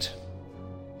hand.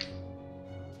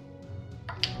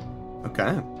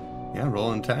 Okay. Yeah,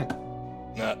 roll and attack.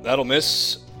 That'll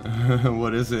miss.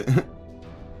 What is it?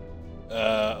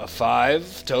 A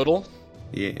 5 total.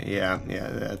 Yeah,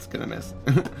 that's gonna miss.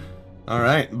 All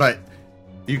right, but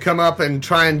you come up and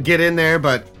try and get in there,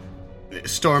 but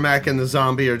Stormak and the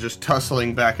zombie are just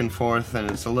tussling back and forth, and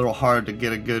it's a little hard to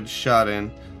get a good shot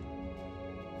in.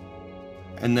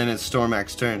 And then it's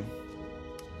Stormak's turn.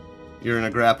 You're in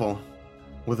a grapple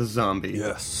with a zombie.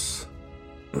 Yes.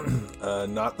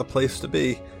 Not the place to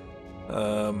be.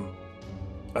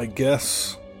 I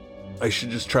guess I should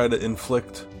just try to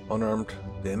inflict unarmed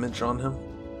damage on him.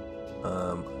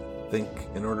 I think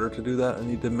in order to do that, I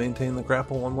need to maintain the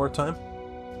grapple one more time.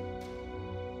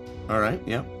 All right,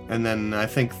 yep. And then I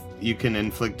think you can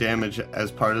inflict damage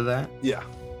as part of that. Yeah,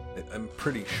 I'm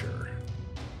pretty sure.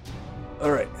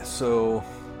 All right, so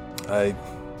I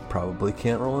probably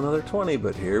can't roll another 20,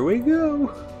 but here we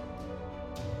go.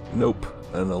 Nope,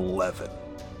 an 11.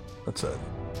 That's a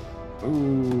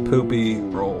poopy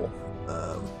roll.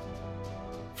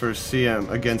 For CM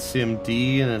against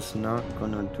CMD, and it's not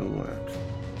gonna do it.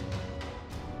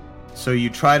 So you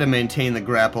try to maintain the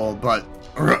grapple, but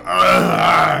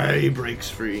he breaks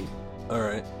free. All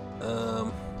right.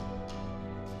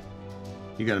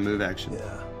 You got a move action.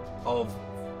 Yeah.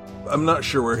 I'm not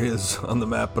sure where he is on the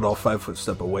map, but I'll 5-foot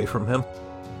step away from him.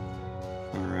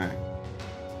 All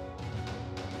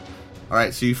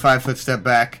right. So you 5-foot step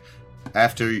back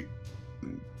after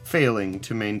failing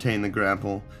to maintain the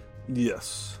grapple.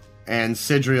 Yes. And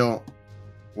Sidriel,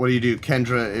 what do?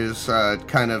 Kendra is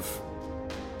kind of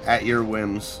at your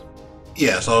whims.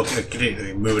 Yeah, so I'll continue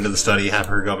to move into the study, have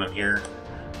her come in here.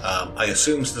 I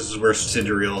assume this is where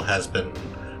Sidriel has been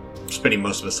spending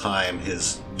most of his time.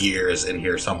 His gear is in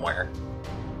here somewhere.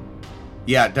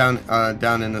 Yeah, down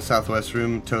in the southwest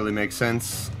room. Totally makes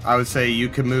sense. I would say you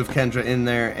could move Kendra in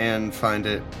there and find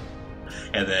it.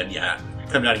 And then, yeah,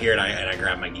 come down here and I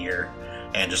grab my gear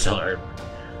and just tell her,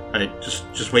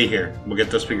 just wait here. We'll get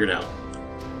this figured out.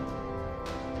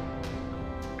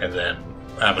 And then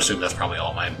I'm assuming that's probably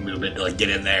all my movement to get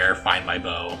in there, find my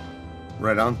bow.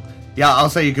 Right on. Yeah, I'll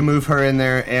say you can move her in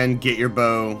there and get your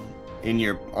bow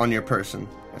on your person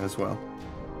as well.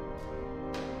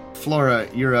 Flora,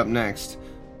 you're up next.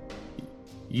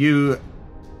 You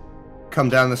come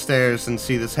down the stairs and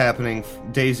see this happening.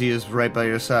 Daisy is right by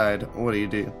your side. What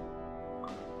do?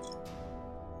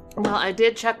 Well, I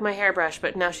did chuck my hairbrush,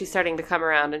 but now she's starting to come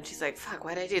around, and she's like, fuck,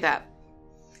 why'd I do that?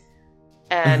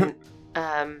 And,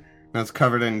 That's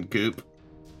covered in goop.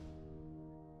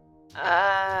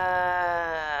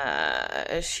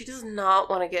 She does not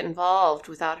want to get involved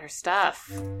without her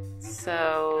stuff.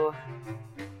 So,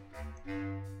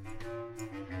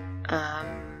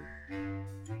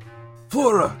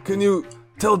 Flora, can you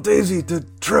tell Daisy to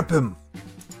trip him?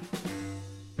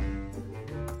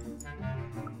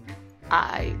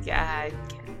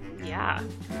 Yeah.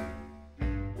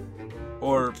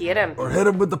 Or Get him. Or hit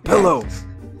him with the pillow.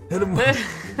 Hit him with...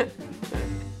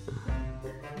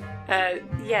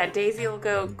 Yeah, Daisy will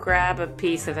go grab a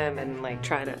piece of him and,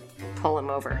 try to pull him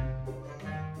over.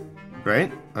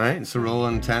 Great. Alright, so roll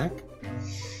an attack.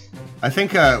 I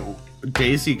think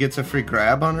Daisy gets a free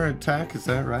grab on her attack, is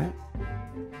that right?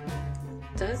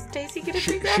 Does Daisy get a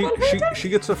free grab on her attack? She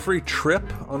gets a free trip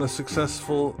on a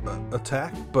successful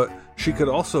attack, but she could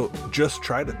also just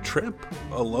try to trip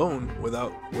alone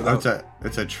without...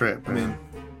 It's a trip. I mean,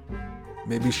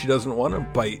 maybe she doesn't want to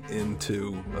bite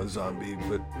into a zombie,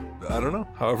 but I don't know.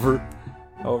 However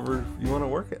you want to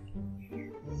work it.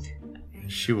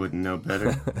 She wouldn't know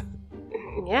better.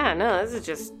 Yeah, no, this is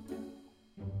just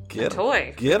a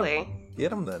toy. Get really. him.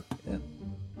 Get him then. Yeah.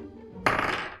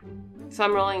 So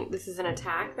I'm rolling. This is an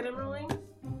attack that I'm rolling?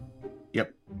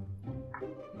 Yep.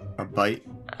 A bite.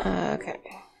 Okay.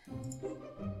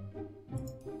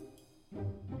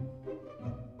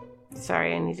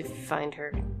 Sorry, I need to find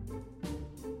her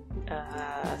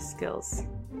skills.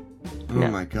 Oh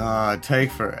my god,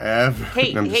 take forever.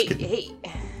 Hey, No, I'm just hey.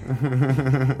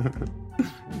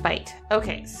 Bite.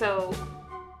 Okay, so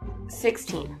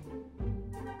 16.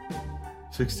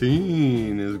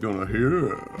 16 is gonna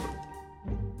hit.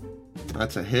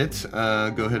 That's a hit. Go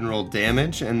ahead and roll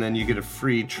damage, and then you get a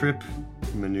free trip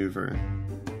maneuver,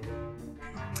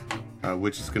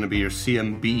 which is going to be your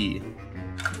CMB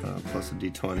plus a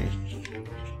D20.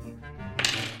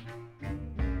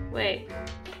 Wait.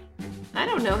 I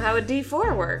don't know how a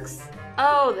D4 works.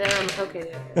 Oh,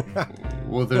 okay.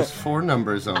 Well, there's 4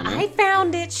 numbers on I it.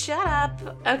 found it. Shut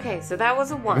up. Okay, so that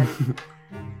was a 1.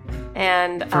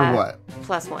 And For what?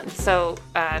 Plus 1. So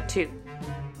 2.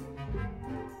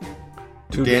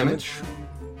 2 damage.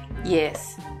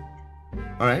 Yes.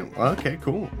 Alright, well, okay,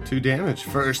 cool. 2 damage.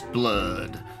 First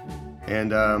blood.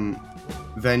 And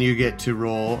then you get to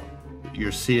roll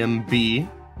your CMB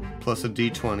plus a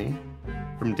d20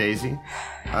 from Daisy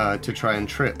to try and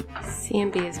trip.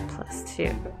 CMB is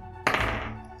 +2.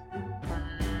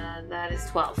 That is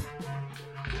 12.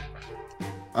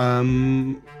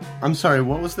 I'm sorry,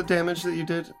 what was the damage that you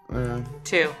did?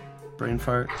 2. Brain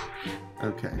fart?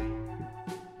 Okay.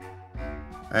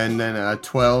 And then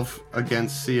 12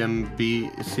 against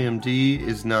CMD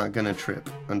is not gonna trip,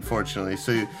 unfortunately.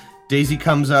 So Daisy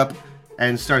comes up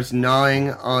and starts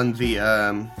gnawing on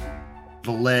the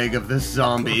leg of this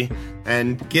zombie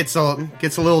and gets a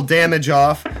little damage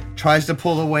off, tries to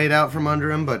pull the weight out from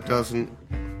under him, but doesn't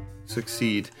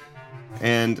succeed.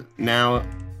 And now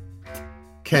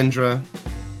Kendra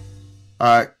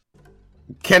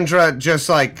just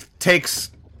like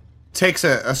takes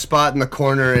a spot in the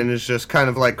corner and is just kind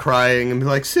of like crying and be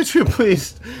like, Citra,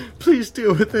 please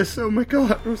deal with this. Oh my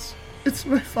god, it's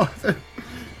my father.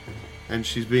 And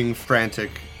she's being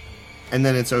frantic. And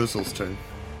then it's Ozil's turn.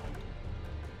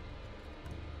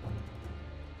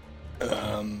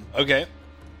 Okay.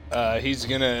 He's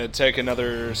gonna take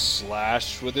another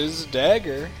slash with his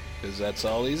dagger, because that's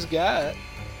all he's got.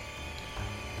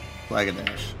 Flag a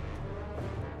dash.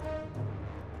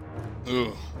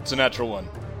 Ooh, it's a natural 1.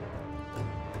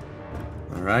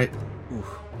 Alright.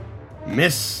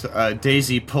 Miss.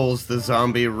 Daisy pulls the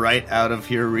zombie right out of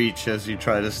your reach as you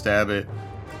try to stab it.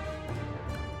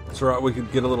 It's alright, we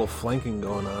could get a little flanking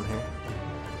going on here.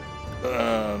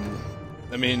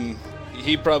 I mean,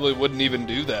 he probably wouldn't even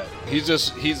do that. He's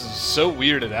so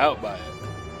weirded out by it.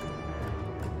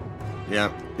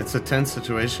 Yeah, it's a tense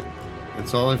situation.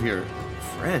 It's all of your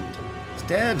friend. He's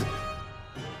dead.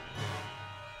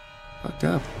 Fucked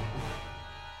up.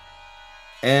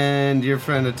 And your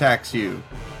friend attacks you,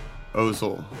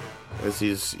 Ozil, as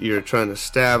you're trying to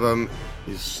stab him.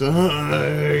 He's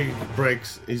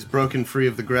broken free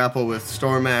of the grapple with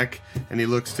Stormak, and he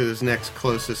looks to his next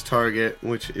closest target,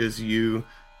 which is you.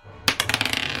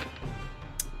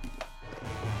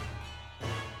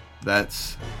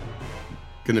 That's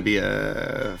gonna be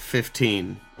a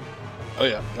 15. Oh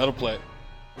yeah, that'll play.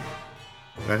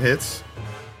 That hits.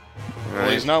 Well,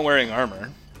 he's not wearing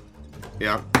armor.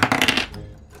 Yeah.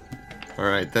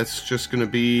 Alright, that's just gonna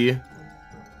be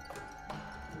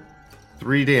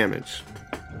 3 damage.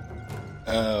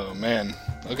 Oh, man.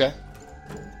 Okay.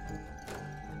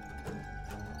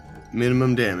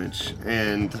 Minimum damage.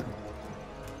 And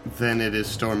then it is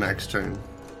Stormak's turn.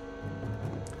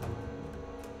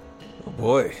 Oh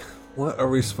boy, what are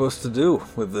we supposed to do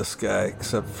with this guy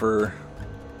except for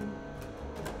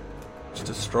just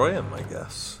destroy him, I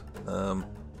guess.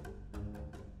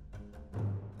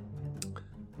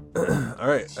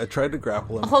 Alright, I tried to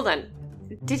grapple him. Hold on.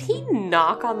 Did he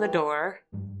knock on the door?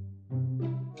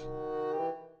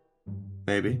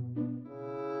 Maybe.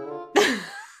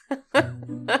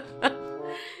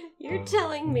 You're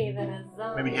telling me that a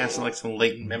zombie Maybe he has like some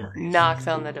latent memories. knocked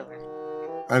on the door.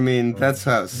 I mean, that's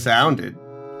how it sounded.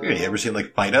 Yeah, you ever seen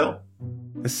like Fido?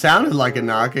 It sounded like a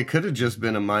knock. It could have just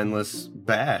been a mindless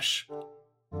bash.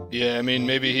 Yeah, I mean,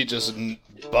 maybe he just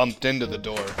bumped into the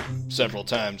door several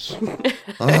times. In quick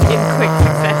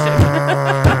succession.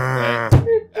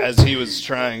 As he was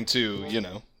trying to,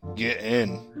 get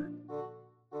in.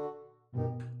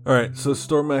 Alright, so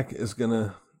Stormak is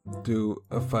gonna do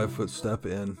a 5-foot step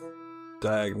in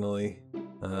diagonally.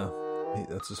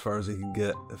 That's as far as he can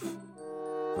get. If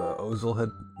Ozil had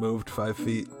moved 5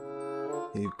 feet,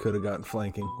 he could have gotten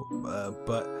flanking.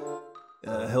 But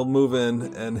he'll move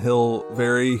in and he'll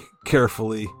very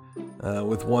carefully,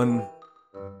 with one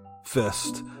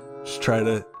fist, just try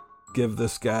to give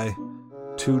this guy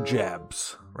 2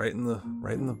 jabs right in the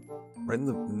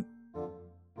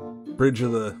bridge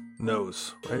of the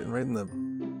nose,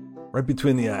 right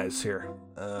between the eyes here.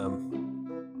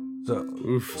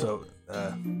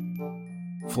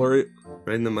 Flurry,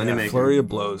 Right in the moneymaker. flurry of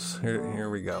blows. Here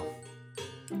we go.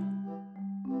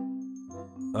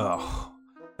 Oh,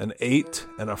 an 8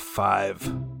 and a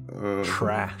 5. Oh.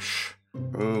 Trash.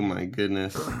 Oh my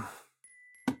goodness.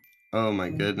 Oh my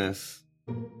goodness.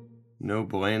 No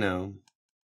bueno.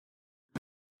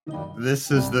 This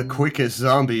is the quickest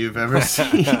zombie you've ever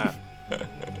seen.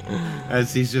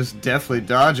 As he's just deftly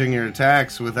dodging your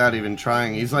attacks without even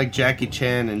trying. He's like Jackie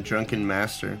Chan in Drunken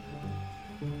Master.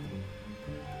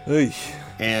 Hey,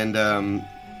 And,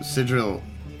 Sidril,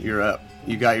 you're up.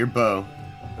 You got your bow.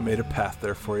 I made a path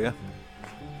there for you.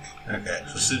 Okay,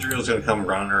 so Sidriel's gonna come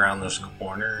running around this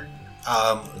corner.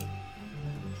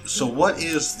 So what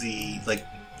is the,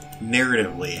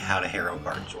 narratively, how do hero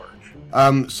cards work?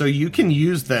 So you can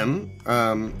use them,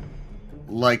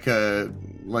 like a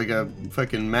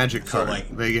fucking magic So, card.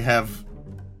 They have,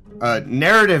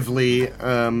 narratively,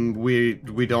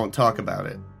 we don't talk about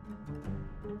it.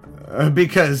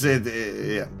 Because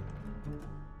yeah.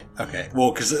 Okay,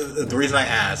 well, because the reason I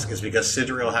ask is because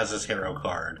Sidriel has this hero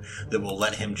card that will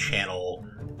let him channel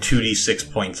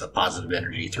 2d6 points of positive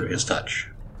energy through his touch.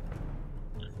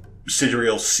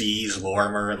 Sidriel sees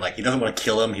Lorimer, and he doesn't want to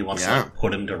kill him, he wants to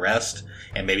put him to rest,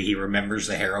 and maybe he remembers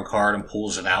the hero card and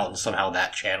pulls it out, and somehow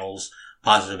that channels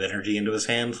positive energy into his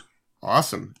hand.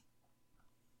 Awesome.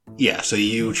 Yeah, so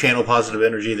you channel positive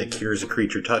energy that cures a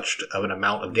creature touched of an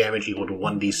amount of damage equal to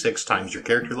 1d6 times your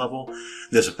character level.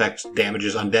 This effect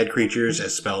damages undead creatures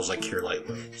as spells like Cure Light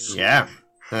Wounds. Yeah.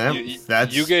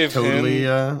 That's you gave totally,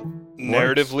 him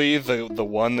narratively the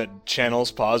one that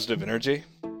channels positive energy?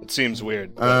 It seems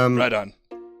weird. Right on.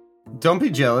 Don't be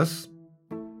jealous.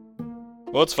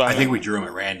 Well, it's fine. I think we drew them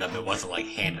at random. It wasn't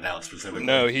handed out specifically.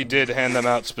 No, he did hand them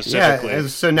out specifically. Yeah,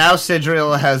 so now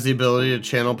Sidriel has the ability to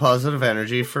channel positive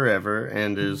energy forever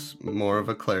and is more of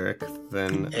a cleric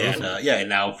than... And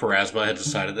now Pharasma had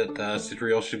decided that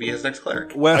Sidriel should be his next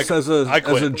cleric. Wes, as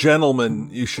a gentleman,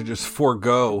 you should just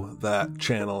forego that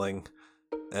channeling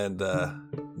and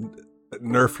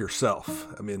nerf yourself.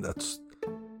 I mean, that's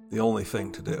the only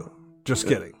thing to do. Just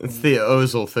kidding. It's the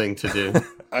Ozil thing to do.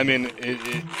 I mean,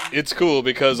 it's cool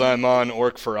because I'm on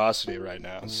Orc Ferocity right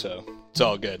now, so it's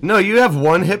all good. No, you have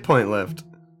 1 hit point left.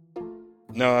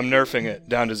 No, I'm nerfing it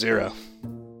down to 0.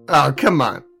 Oh, come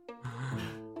on.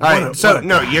 Alright,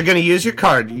 you're going to use your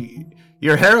card.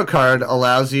 Your hero card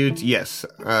allows you,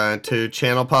 to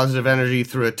channel positive energy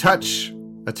through a touch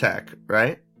attack,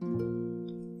 right?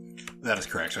 That is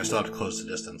correct, so I still have to close the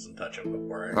distance and touch him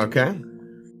before I... Okay.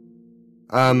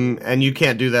 And you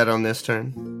can't do that on this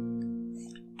turn?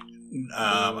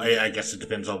 I guess it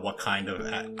depends on what kind of...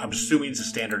 I'm assuming it's a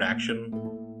standard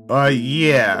action.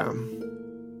 Yeah.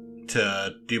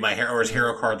 To do my hero, or is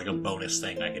hero card a bonus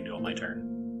thing I can do on my turn?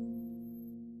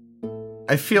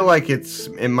 I feel like it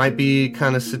might be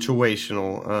kind of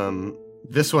situational.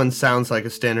 This one sounds like a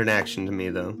standard action to me,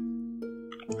 though.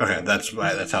 Okay, that's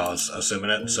how I was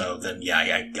assuming it. So then,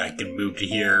 I can move to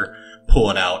here, pull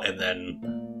it out, and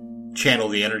then channel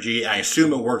the energy. I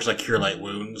assume it works like Cure Light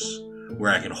Wounds, where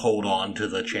I can hold on to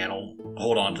the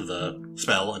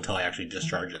spell until I actually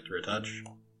discharge it through a touch.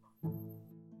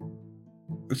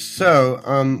 So,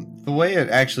 the way it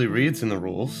actually reads in the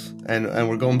rules, and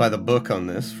we're going by the book on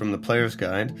this from the player's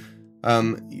guide,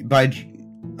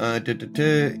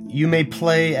 you may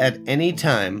play at any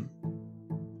time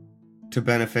to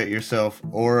benefit yourself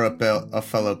or a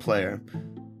fellow player.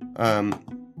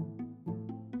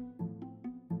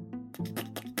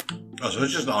 So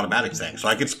it's just an automatic thing. So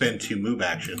I could spend 2 move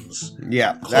actions.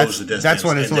 Yeah, close the distance. That's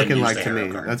what it's and then looking use like the to me.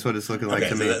 hero card. That's what it's looking like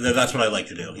to me. That's what I like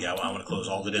to do. Yeah, I want to close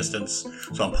all the distance.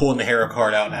 So I'm pulling the hero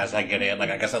card out, and as I get in,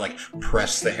 I guess I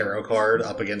press the hero card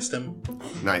up against him.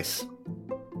 Nice.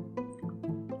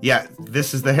 Yeah,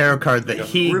 this is the hero card that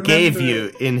he gave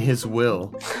you in his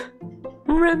will.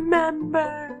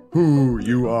 Remember who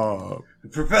you are.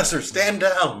 Professor, stand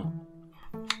down!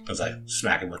 As I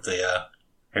smack him with the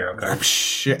hero card.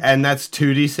 And that's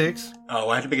 2d6? Oh,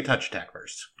 I have to make a touch attack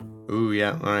first. Ooh,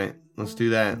 yeah, alright. Let's do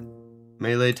that.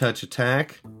 Melee touch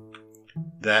attack.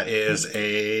 That is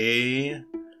a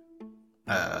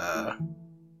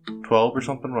 12 or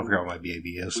something. I forgot what my BAB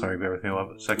is. Sorry, bear with me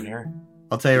a second here.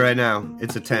 I'll tell you right now,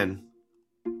 it's a 10.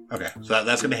 Okay, so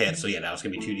that's going to hit. So now it's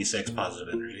going to be 2d6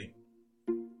 positive energy.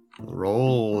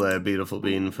 Roll that beautiful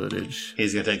bean footage.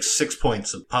 He's going to take 6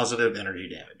 points of positive energy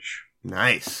damage.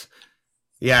 Nice.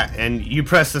 Yeah, and you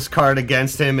press this card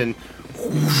against him, and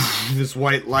this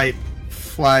white light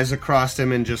flies across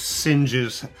him and just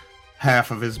singes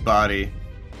half of his body.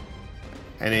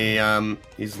 And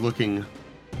he's looking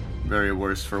very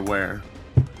worse for wear.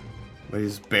 But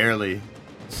he's barely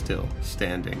still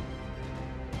standing.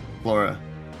 Laura,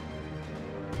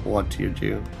 what do you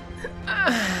do?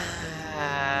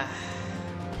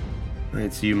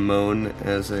 Right, so you moan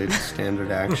as a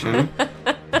standard action.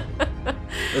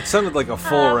 It sounded like a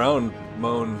full round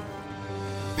moan.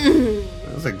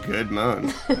 That was a good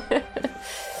moan. I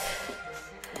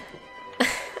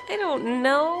don't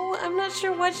know. I'm not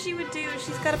sure what she would do.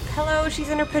 She's got a pillow, she's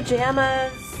in her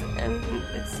pajamas, and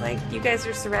it's like you guys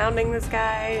are surrounding this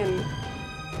guy, and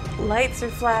lights are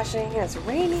flashing, and it's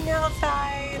raining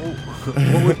outside.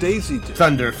 What would Daisy do?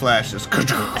 Thunder flashes.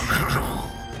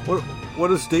 What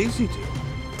does Daisy do?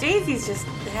 Daisy's just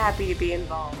happy to be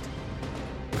involved.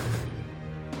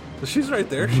 She's right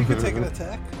there. She could take an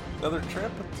attack. Another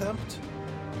trap attempt.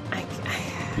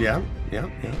 Yeah.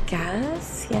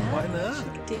 Guess, yeah. Why not? She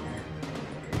could do that.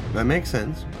 That makes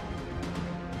sense.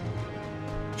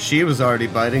 She was already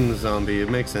biting the zombie. It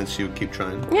makes sense she would keep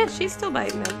trying. Yeah, she's still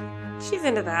biting him. She's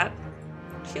into that.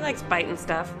 She likes biting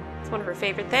stuff. It's one of her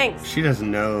favorite things. She doesn't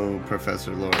know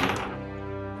Professor Lauren.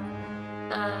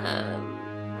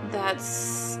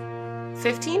 That's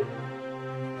 15.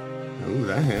 Ooh,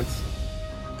 that hits.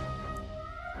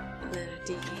 And then a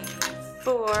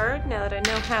D4. Now that I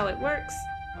know how it works,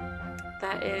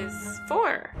 that is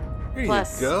 4 Here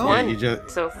plus you go. 1, You just-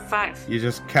 so 5. You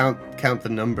just count the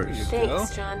numbers.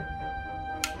 Thanks, John.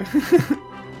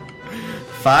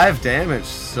 5 damage,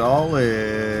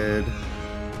 solid.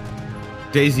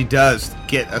 Daisy does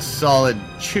get a solid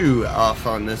chew off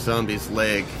on this zombie's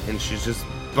leg, and she's just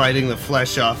biting the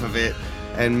flesh off of it,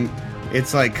 and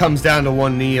it's like comes down to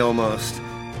one knee almost,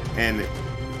 and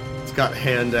it's got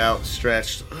hand out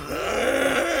stretched,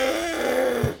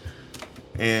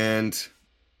 and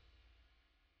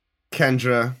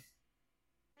Kendra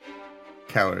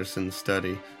cowers in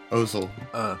study. Ozel,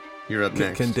 you're up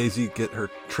next. Can Daisy get her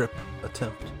trip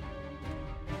attempt?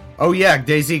 Oh yeah,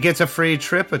 Daisy gets a free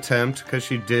trip attempt because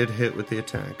she did hit with the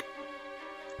attack.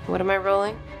 What am I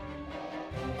rolling?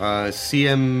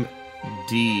 CMD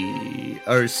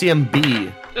or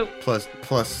CMB Ooh. plus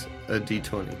a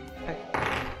D20. Okay.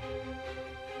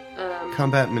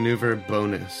 Combat maneuver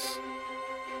bonus.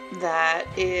 That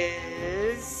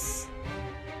is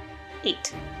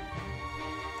 8.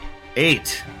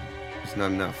 8 is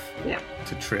not enough Yeah.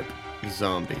 to trip the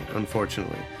zombie,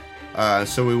 unfortunately.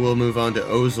 So we will move on to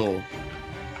Ozel,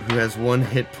 who has 1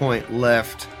 hit point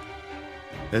left.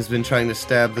 Has been trying to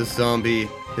stab this zombie,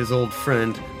 his old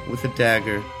friend, with a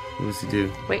dagger. What does he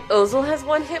do? Wait, Ozel has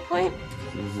 1 hit point?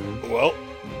 Well,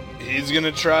 he's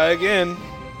gonna try again.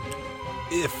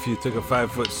 If you took a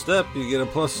 5-foot step, you get a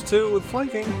 +2 with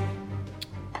flanking.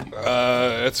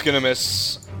 It's gonna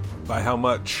miss. By how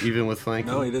much? Even with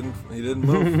flanking? No, he didn't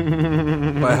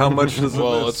move. By how much does it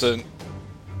Well, miss? it's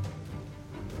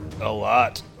a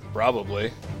lot,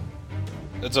 probably.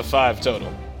 It's a 5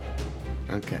 total.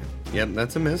 Okay. Yep,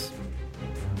 that's a miss.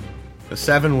 A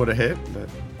 7 would have hit, but...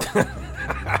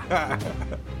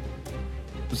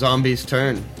 Zombie's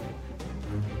turn.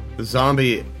 The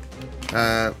zombie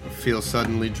feels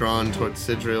suddenly drawn towards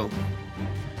Sidril.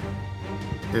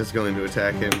 Is going to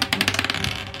attack him.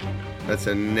 That's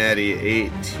a natty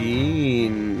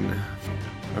 18.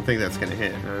 I think that's going to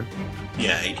hit, huh?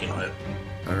 Yeah, 18 will hit.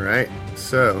 Alright,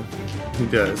 so, he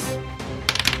does.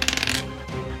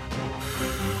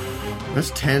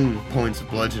 That's 10 points of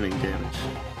bludgeoning damage.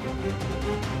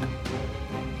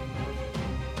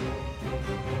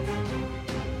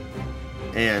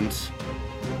 And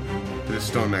it is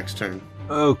Stormax's turn.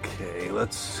 Okay,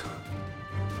 let's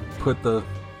put the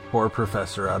poor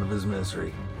professor out of his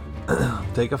misery.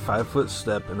 Take a 5-foot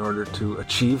step in order to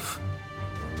achieve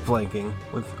flanking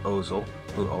with Ozel,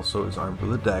 who also is armed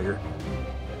with a dagger.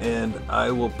 And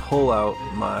I will pull out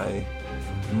my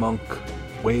monk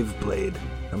wave blade.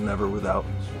 I'm never without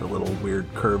the little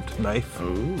weird curved knife.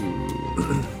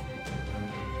 Ooh.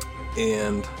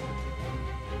 And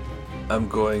I'm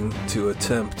going to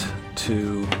attempt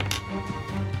to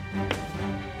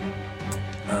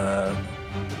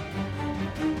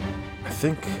I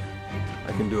think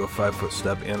I can do a 5-foot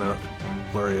step and a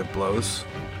flurry of blows.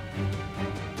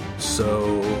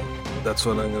 So that's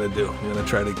what I'm going to do. I'm going to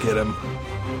try to get him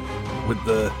with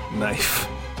the knife.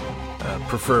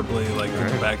 Preferably like in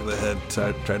the back of the head.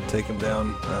 Try to take him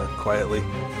down quietly.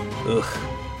 Ugh.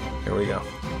 Here we go.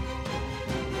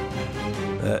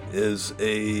 That is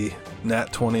a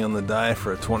nat 20 on the die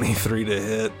for a 23 to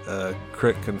hit.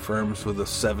 Crit confirms with a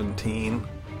 17.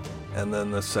 And then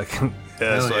the second...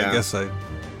 Hell so yeah. I guess I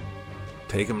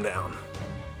take him down.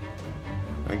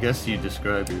 I guess you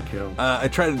describe your kill. I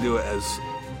try to do it as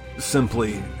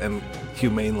simply and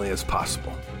humanely as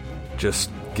possible.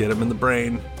 Just get him in the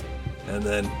brain, and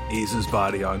then ease his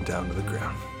body on down to the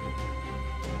ground.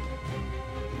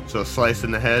 So a slice in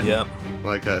the head? Yep.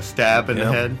 Like a stab in the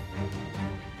Yep. head?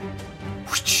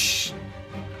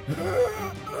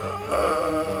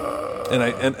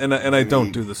 And I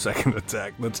don't do the second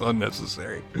attack. That's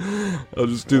unnecessary. I'll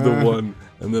just do the one,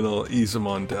 and then I'll ease him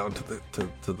on down to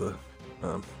the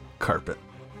carpet.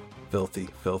 Filthy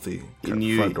And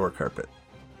you- front door carpet.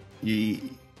 You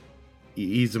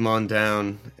ease him on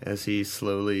down as he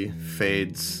slowly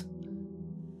fades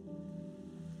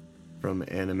from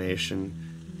animation,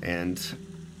 and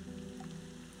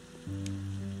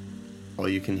all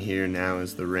you can hear now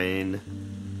is the rain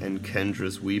and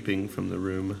Kendra's weeping from the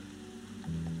room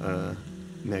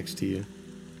next to you.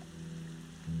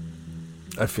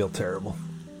 I feel terrible.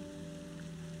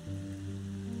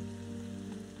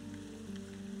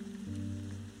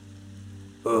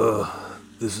 Ugh,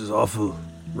 this is awful.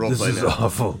 This Roleplay is now.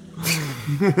 awful.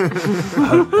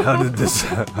 how did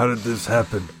this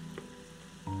happen?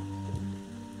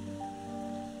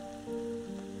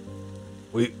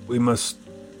 We must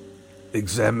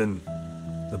examine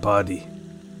the body.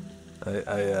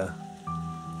 I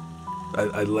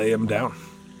lay him down.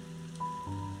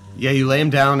 Yeah, you lay him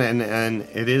down, and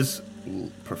it is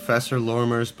Professor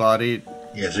Lorimer's body.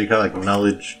 Yeah, so you kind of like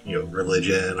knowledge,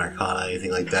 religion, arcana,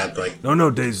 anything like that. Like,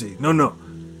 No, Daisy. No.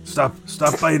 Stop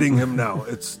biting him now.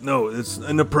 It's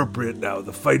inappropriate now.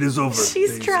 The fight is over.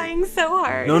 She's Daisy. trying so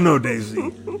hard. No,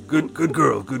 Daisy. Good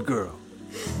girl.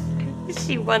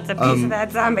 She wants a piece of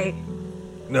that zombie.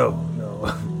 No.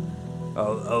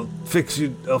 I'll fix you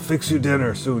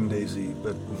dinner soon, Daisy,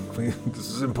 but this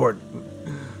is important.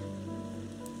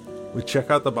 We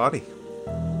check out the body.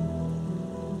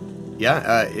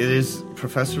 Yeah, it is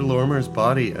Professor Lorimer's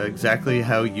body, exactly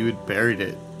how you had buried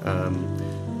it.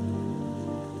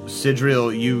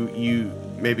 Sidriel, you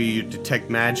detect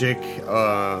magic,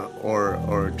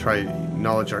 or try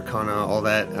knowledge arcana, all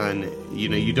that, and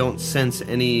you don't sense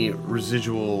any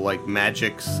residual like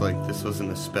magics, like this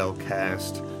wasn't a spell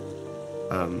cast.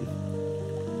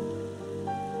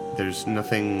 There's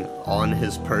nothing on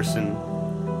his person.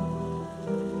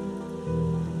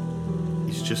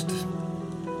 He's just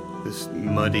this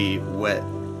muddy, wet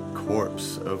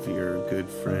corpse of your good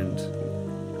friend.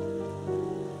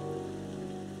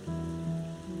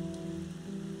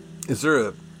 Is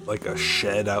there a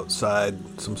shed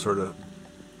outside, some sort of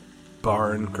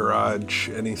barn, garage,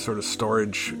 any sort of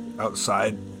storage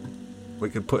outside we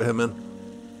could put him in?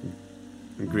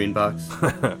 A green box?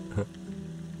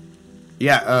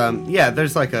 Yeah,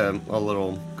 there's like a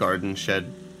little garden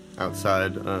shed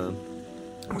outside.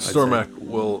 Stormak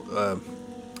will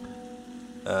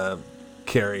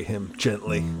carry him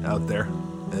gently out there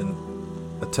and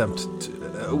attempt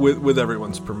to, with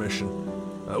everyone's permission.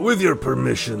 With your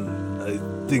permission, I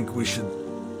think we should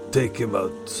take him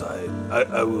outside.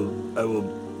 I will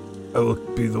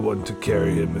be the one to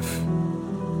carry him if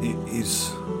he's.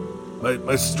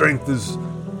 My strength is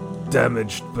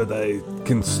damaged, but I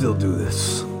can still do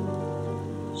this.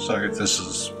 Sorry if this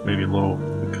is maybe a little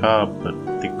macabre, but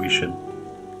I think we should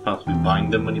possibly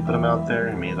bind him when you put him out there.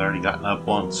 I mean, he's already gotten up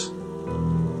once.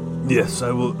 Yes,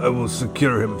 I will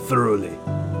secure him thoroughly.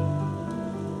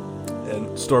 And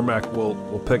Stormak will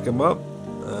pick him up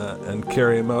and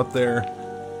carry him out there,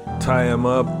 tie him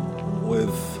up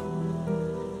with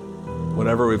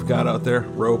whatever we've got out there,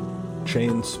 rope,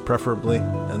 chains preferably,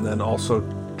 and then also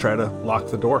try to lock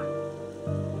the door.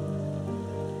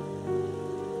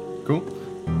 Cool.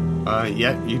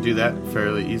 Yeah, you do that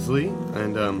fairly easily,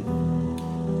 and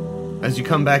as you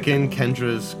come back in,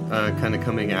 Kendra's kind of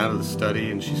coming out of the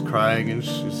study, and she's crying, and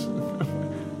she's,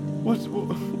 what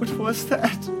was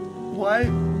that? Why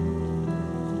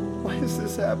is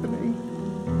this happening?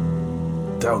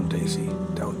 Down, Daisy.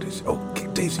 Oh,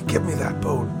 Daisy, give me that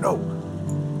bone. No.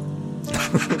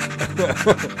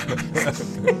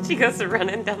 She goes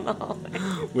running down the hallway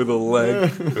with a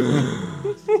leg.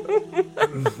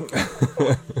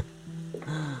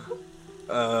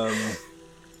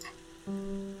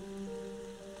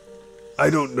 I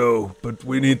don't know, but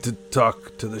we need to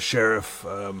talk to the sheriff.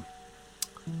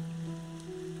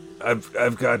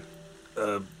 I've got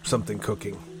something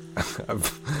cooking.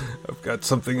 I've got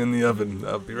something in the oven.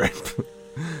 I'll be right.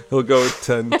 He'll go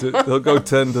tend to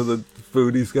the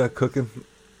food he's got cooking.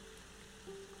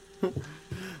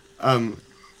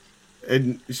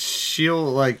 And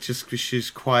she'll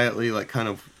she's quietly kind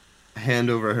of hand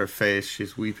over her face.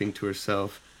 She's weeping to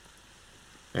herself,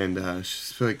 and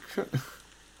she's like,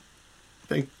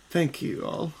 "Thank you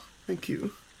all, thank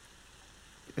you."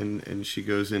 And she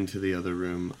goes into the other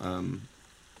room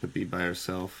to be by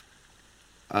herself.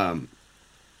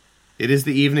 It is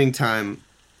the evening time.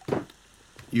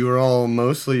 You are all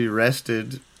mostly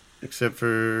rested, except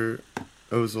for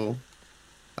Ozil.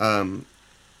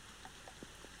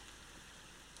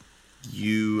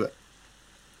 You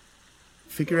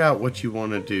figure out what you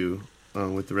want to do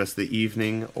with the rest of the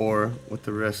evening or with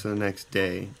the rest of the next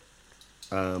day.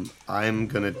 I'm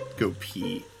gonna go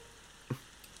pee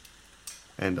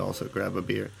and also grab a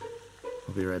beer.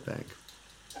 I'll be right back.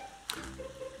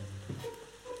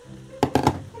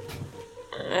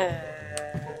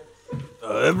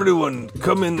 Everyone,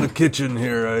 come in the kitchen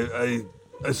here.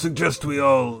 I suggest we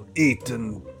all eat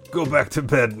and go back to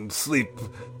bed and sleep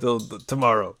till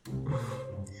tomorrow.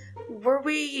 Were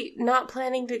we not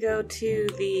planning to go to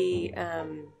the,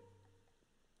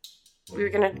 we were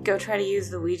gonna go try to use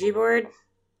the Ouija board?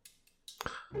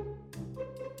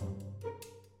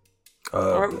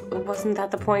 Or wasn't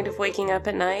that the point of waking up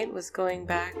at night, was going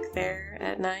back there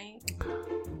at night?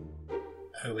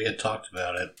 We had talked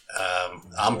about it.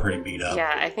 I'm pretty beat up.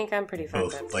 Yeah, I think I'm pretty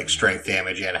fucked up. Both strength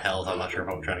damage and health. I'm not sure if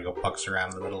I'm trying to go pucks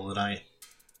around in the middle of the night.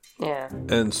 Yeah.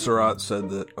 And Surat said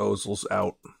that Ozil's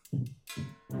out.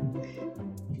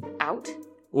 Out?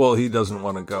 Well, he doesn't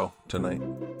want to go tonight.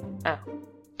 Oh.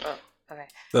 Oh, okay.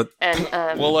 That And,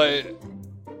 Well, I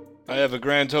have a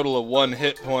grand total of 1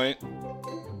 hit point.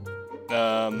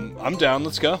 I'm down.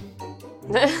 Let's go.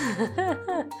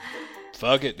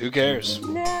 Fuck it. Who cares?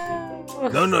 No.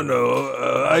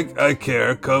 I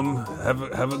care. Come,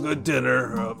 have a good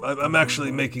dinner. I'm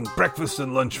actually making breakfast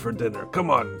and lunch for dinner.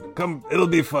 Come on. Come, it'll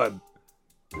be fun.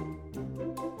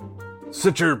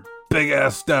 Sit your big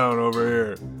ass down over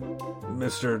here,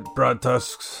 Mr.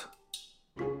 Broadtusks.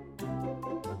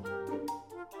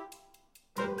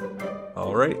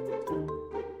 All right.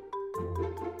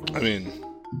 I mean,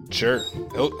 sure.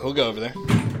 He'll go over there.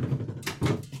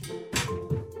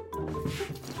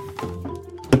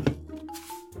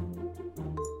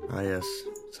 Ah, yes.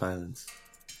 Silence.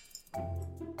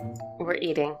 we're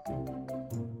eating.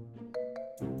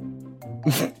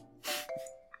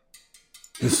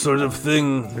 This sort of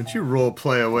thing. Did you role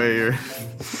play away your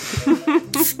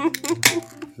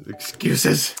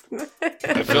excuses?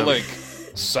 I feel like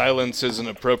silence is an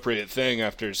appropriate thing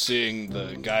after seeing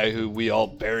the guy who we all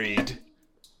buried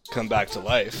come back to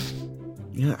life.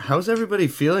 Yeah, how's everybody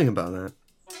feeling about that?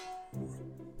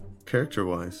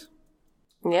 Character-wise.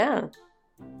 Yeah.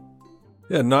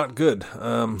 Yeah, not good.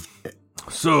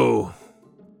 So,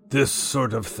 this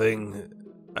sort of thing,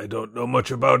 I don't know much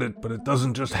about it, but it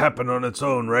doesn't just happen on its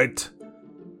own, right?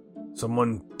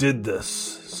 Someone did this.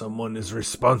 Someone is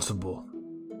responsible.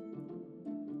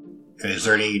 Is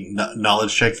there any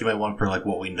knowledge check you might want for like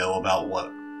what we know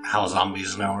about how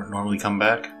zombies normally come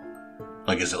back?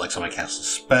 Like, is it like somebody casts a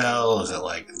spell? Is it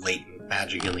like latent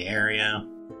magic in the area?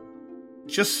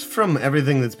 Just from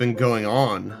everything that's been going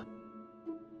on,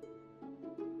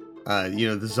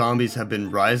 the zombies have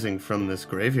been rising from this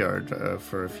graveyard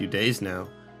for a few days now.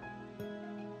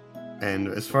 And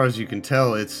as far as you can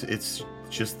tell, it's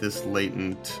just this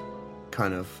latent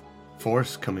kind of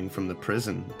force coming from the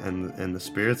prison and the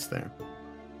spirits there.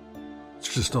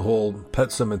 It's just a whole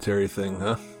pet cemetery thing,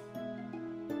 huh?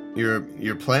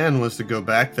 Your plan was to go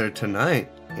back there tonight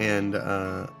and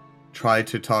try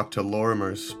to talk to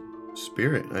Lorimer's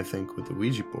spirit, I think, with the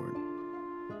Ouija board.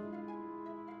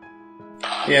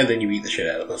 Yeah, then you eat the shit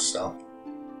out of us, so.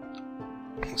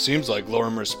 Seems like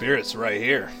Lorimer's spirit's right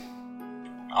here.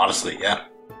 Honestly, yeah.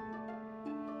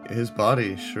 His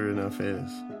body, sure enough,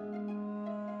 is.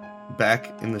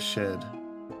 Back in the shed.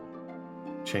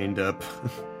 Chained up.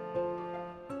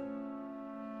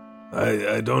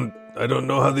 I don't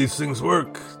know how these things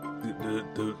work.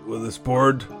 Will this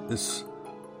board, this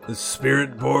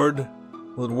spirit board,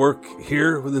 will it work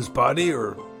here with his body,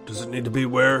 or does it need to be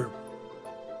where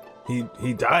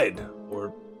he died?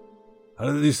 Or how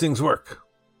do these things work?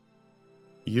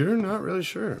 You're not really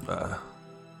sure.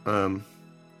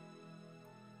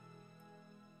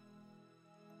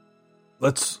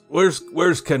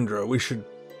 Where's Kendra?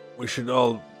 We should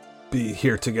all be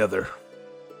here together.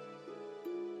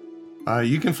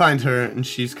 You can find her, and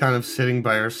she's kind of sitting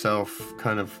by herself,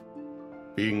 kind of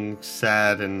being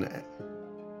sad and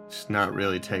just not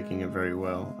really taking it very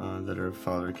well that her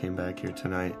father came back here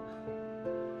tonight.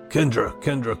 Kendra,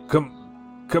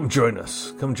 come join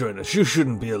us. Come join us. You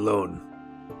shouldn't be alone.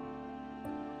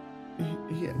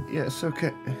 Yes,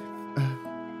 okay.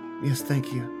 Yes,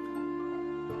 thank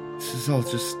you. This is all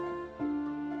just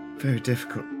very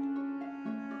difficult.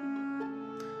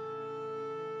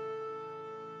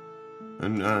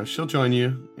 And she'll join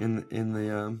you in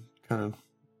the kind of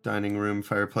dining room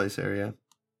fireplace area.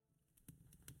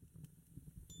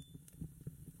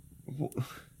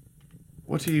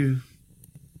 What do you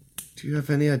have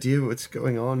any idea what's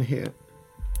going on here?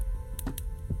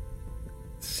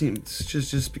 It seems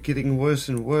just getting worse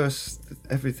and worse.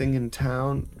 Everything in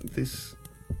town, the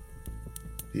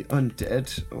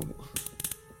undead. Oh,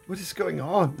 what is going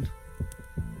on?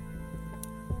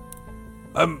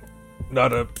 I'm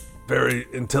not a very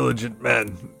intelligent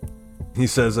man, he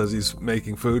says as he's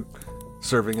making food,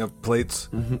 serving up plates.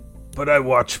 Mm-hmm. But I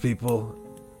watch people,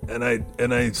 and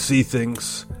I see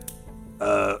things.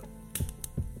 The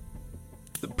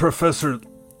professor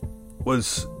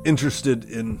was interested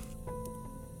in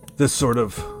this sort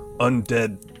of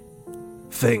undead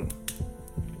thing,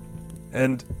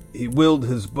 and he willed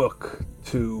his book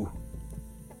to,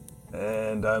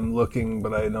 and I'm looking,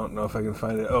 but I don't know if I can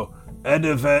find it. Oh,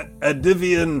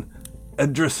 Adivian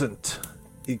Adrissant.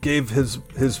 He gave his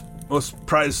most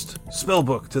prized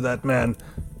spellbook to that man,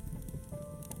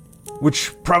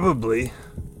 which probably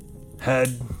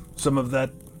had some of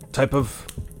that type of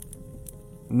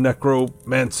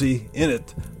necromancy in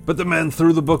it, but the man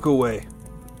threw the book away.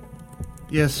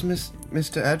 Yes,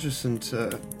 Mr. Adjacent,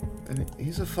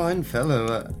 he's a fine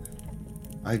fellow.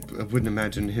 I wouldn't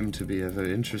imagine him to be ever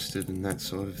interested in that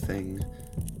sort of thing.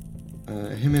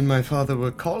 Him and my father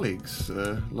were colleagues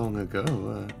long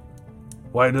ago.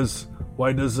 Why does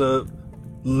a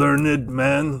learned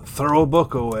man throw a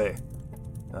book away?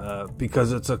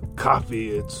 Because it's a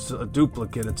copy, it's a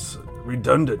duplicate, it's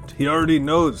redundant. He already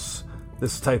knows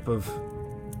this type of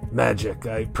magic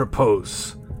I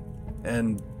propose.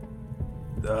 And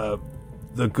the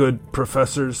good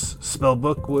professor's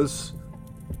spellbook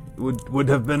would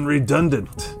have been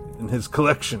redundant in his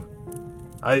collection.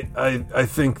 I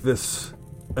think this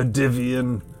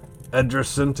Adivian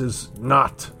Adjacent is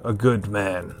not a good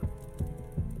man.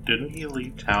 Didn't he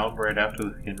leave town right after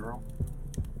the funeral?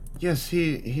 Yes,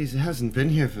 he hasn't been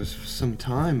here for some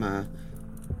time,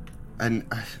 and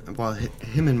while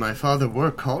him and my father were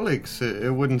colleagues,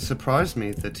 it wouldn't surprise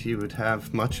me that he would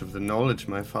have much of the knowledge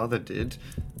my father did.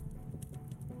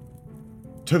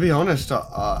 To be honest,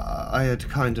 I had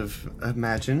kind of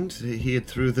imagined he had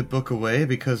threw the book away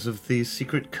because of the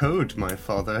secret code my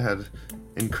father had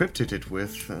encrypted it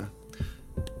with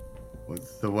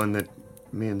the one that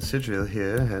me and Sidriel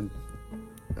here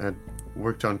had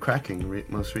worked on cracking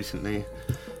most recently.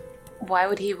 Why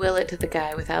would he will it to the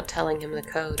guy without telling him the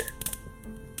code?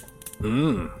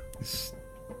 It's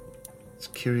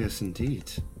curious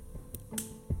indeed.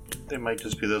 They might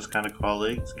just be those kind of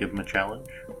colleagues. Give him a challenge.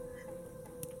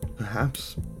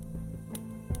 Perhaps.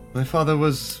 My father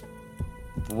was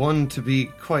one to be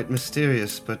quite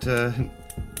mysterious, but I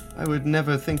would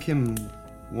never think him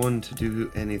one to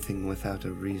do anything without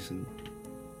a reason.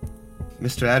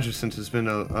 Mr. Adjacent has been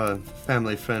a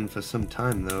family friend for some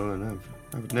time, though, and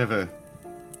I would never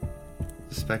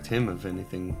suspect him of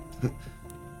anything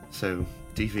so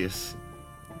devious.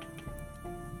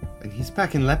 And he's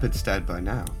back in Lepidstad by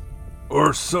now.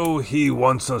 Or so he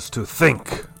wants us to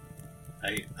think.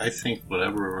 I think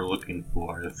whatever we're looking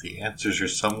for, if the answers are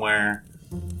somewhere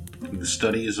in the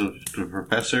studies of the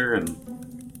professor and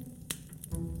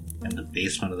the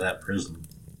basement of that prison.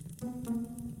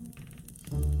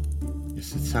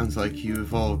 Yes, it sounds like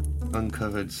you've all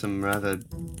uncovered some rather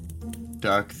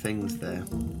dark things there.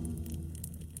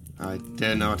 I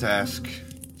dare not ask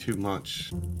too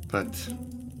much, but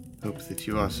hope that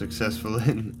you are successful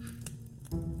in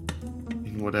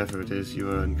whatever it is you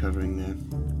are uncovering there.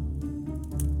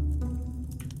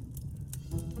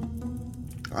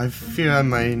 I fear I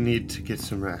might need to get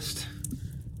some rest.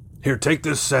 Here, take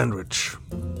this sandwich.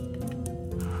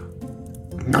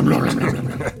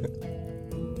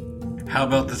 How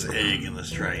about this egg in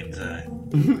this trying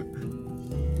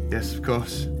time? Yes, of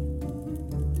course.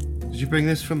 Did you bring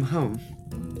this from home?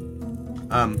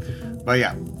 But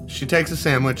yeah, she takes a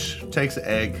sandwich, takes an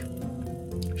egg.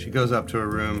 She goes up to her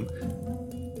room.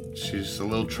 She's a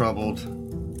little troubled,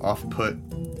 off-put,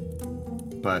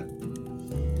 but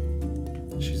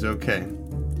she's okay.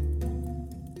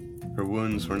 Her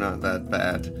wounds were not that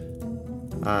bad.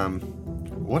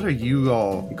 What are you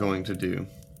all going to do?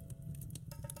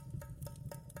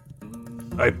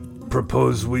 I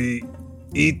propose we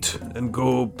eat and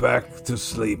go back to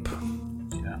sleep.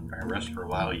 Yeah, I rest for a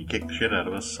while. You kicked the shit out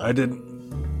of us. I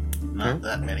didn't... Not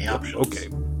that many options. Okay.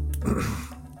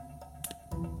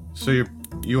 So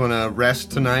you want to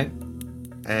rest tonight?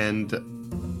 And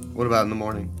what about in the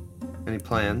morning? Any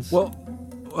plans? Well,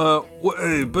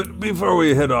 hey, but before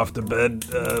we head off to bed,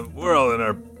 we're all in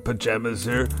our pajamas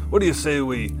here. What do you say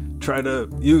we try to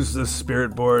use this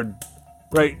spirit board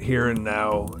right here and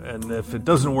now, and if it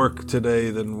doesn't work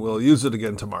today, then we'll use it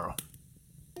again tomorrow.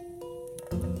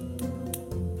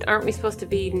 Aren't we supposed to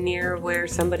be near where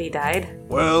somebody died?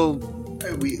 Well,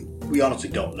 We honestly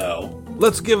don't know.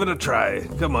 let's give it a try.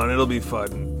 Come on, it'll be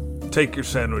fun. Take your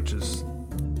sandwiches.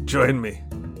 Join me.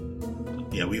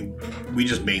 Yeah, we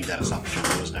just made that assumption.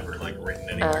 It was never written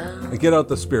anywhere. I get out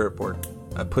the spirit board.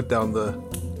 I put down the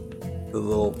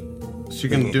little... So you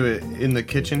can do it in the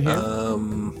kitchen here?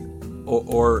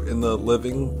 Or in the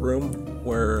living room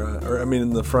where,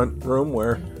 in the front room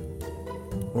where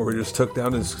we just took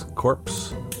down his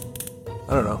corpse.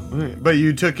 I don't know. But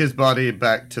you took his body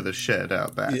back to the shed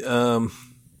out back.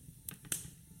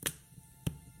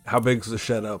 How big's the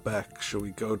shed out back? Should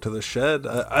we go to the shed?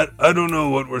 I don't know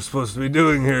what we're supposed to be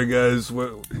doing here, guys.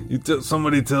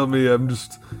 Somebody tell me. I'm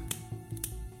just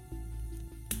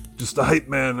a hype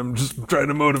man. I'm just trying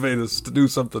to motivate us to do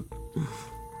something.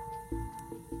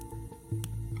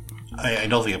 I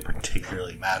don't think it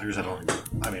particularly matters. We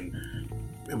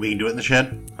can do it in the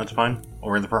shed. That's fine.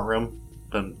 Or in the front room.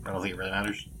 But I don't think it really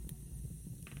matters.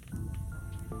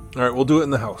 All right, we'll do it in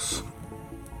the house.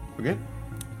 Okay.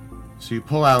 So you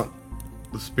pull out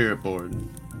the spirit board.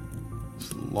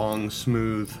 It's a long,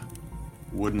 smooth,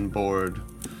 wooden board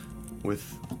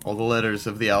with all the letters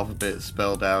of the alphabet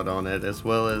spelled out on it, as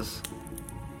well as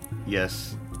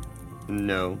yes,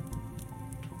 no,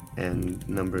 and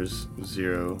numbers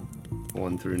 0,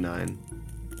 1 through 9.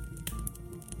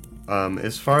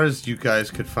 As far as you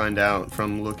guys could find out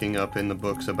from looking up in the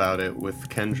books about it with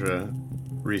Kendra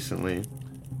recently,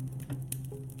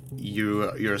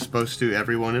 you're supposed to,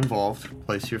 everyone involved,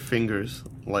 place your fingers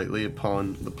lightly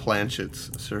upon the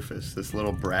planchet's surface, this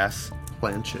little brass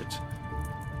planchet.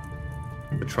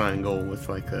 A triangle with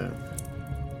like a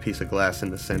piece of glass in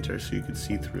the center so you could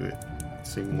see through it,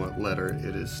 seeing what letter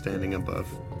it is standing above.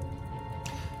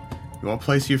 You all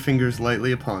place your fingers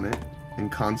lightly upon it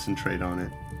and concentrate on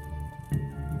it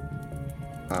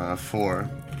for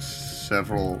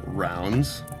several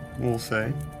rounds, we'll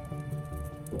say,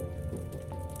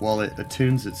 while it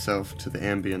attunes itself to the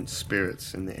ambient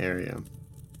spirits in the area.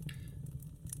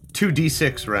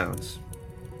 2d6 rounds.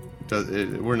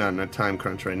 We're not in a time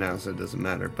crunch right now, so it doesn't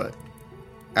matter, but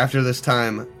after this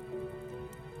time,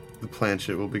 the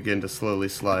planchet will begin to slowly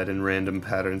slide in random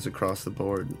patterns across the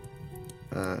board,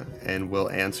 and will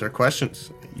answer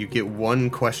questions. You get 1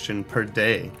 question per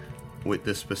day with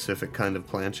this specific kind of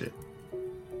planchet.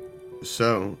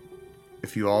 So,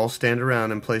 if you all stand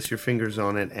around and place your fingers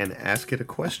on it and ask it a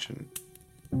question,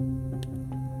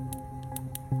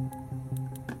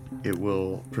 it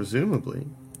will presumably,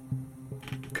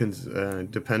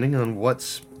 depending on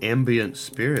what ambient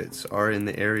spirits are in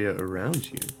the area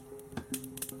around you,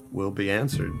 will be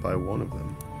answered by one of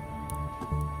them.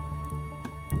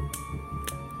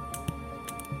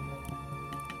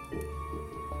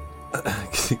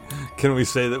 Can we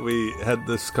say that we had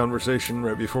this conversation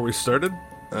right before we started?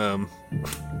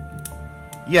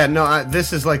 Yeah, no,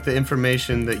 this is like the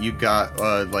information that you got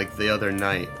like the other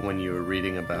night when you were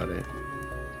reading about it.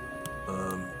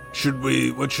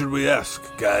 What should we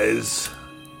ask, guys?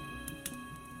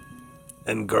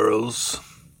 And girls?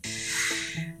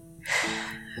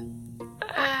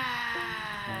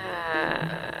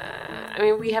 I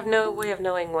mean, we have no way of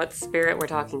knowing what spirit we're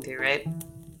talking to, right?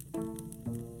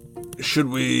 Should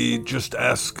we just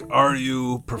ask, are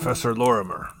you Professor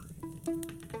Lorimer?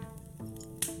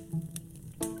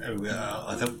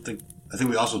 I think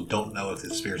we also don't know if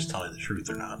the spirit's telling the truth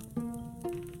or not.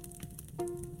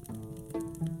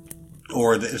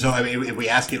 If we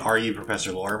ask it, are you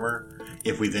Professor Lorimer?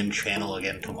 If we then channel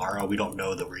again tomorrow, we don't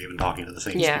know that we're even talking to the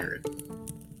same spirit.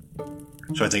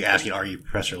 So I think asking, are you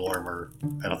Professor Lorimer,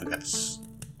 I don't think that's...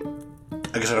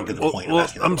 I guess I don't get the point of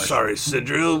asking that I'm question. sorry,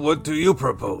 Sidril, what do you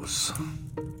propose?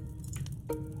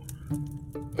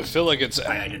 I feel like it's...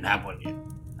 I didn't have one yet.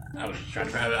 I was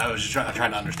just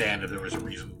trying to understand if there was a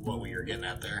reason what we were getting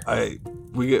at there. I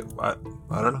don't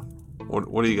know.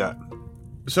 What do you got?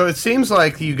 So it seems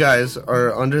like you guys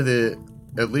are under the,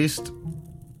 at least,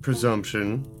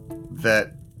 presumption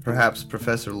that perhaps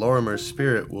Professor Lorimer's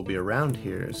spirit will be around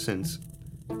here, since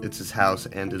it's his house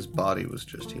and his body was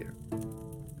just here.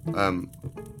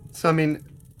 So I mean,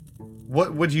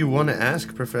 what would you want to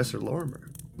ask Professor Lorimer?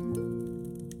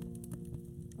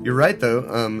 You're right, though.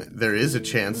 There is a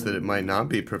chance that it might not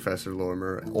be Professor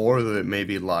Lorimer, or that it may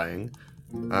be lying.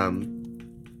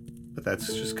 But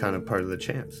that's just kind of part of the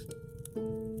chance.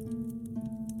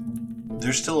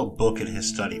 There's still a book in his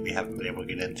study we haven't been able to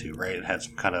get into, right? It had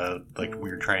some kind of like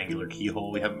weird triangular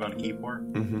keyhole we haven't found a key for.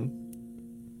 Mm-hmm.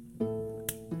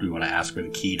 Do we want to ask where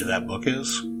the key to that book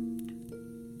is?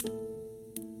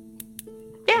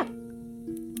 Yeah.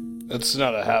 That's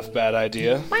not a half bad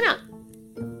idea. Why not?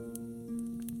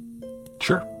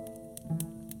 Sure.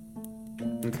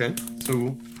 Okay,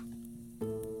 so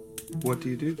what do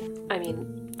you do? I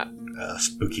mean,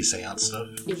 Spooky seance stuff.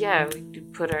 yeah,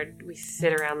 we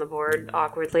sit around the board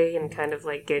awkwardly and kind of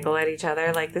like giggle at each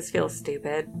other like this feels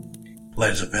stupid.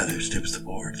 Light as a feather, stiff as the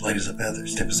board. Light as a feather,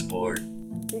 stiff as the board.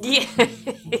 Yeah.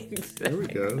 There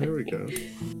we go.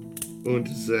 Und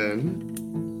then...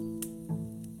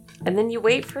 And then you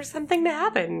wait for something to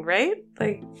happen, right?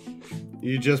 Like...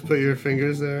 You just put your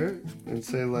fingers there and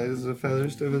say light as a feather,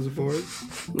 stiff as a board?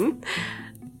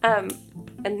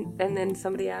 And then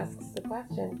somebody asks the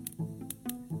question.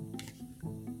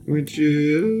 Which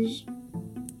is...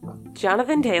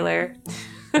 Jonathan Taylor.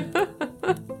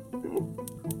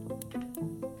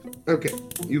 Okay,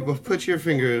 you put your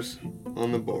fingers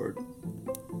on the board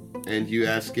and you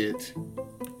ask it...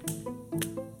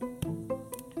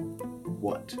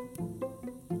 What?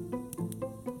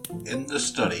 In the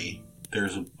study,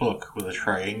 there's a book with a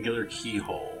triangular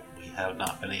keyhole we have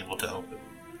not been able to open.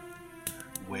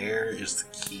 Where is the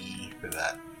key for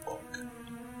that book?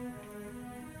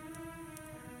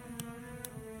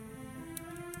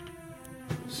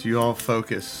 So you all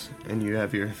focus, and you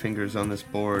have your fingers on this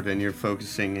board, and you're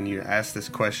focusing, and you ask this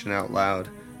question out loud.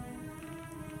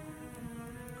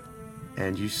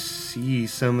 And you see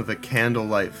some of the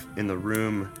candlelight in the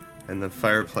room and the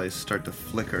fireplace start to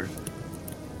flicker.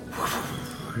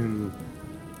 And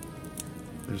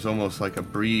there's almost like a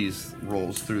breeze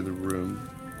rolls through the room.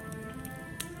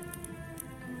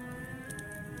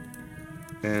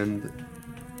 And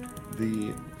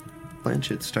the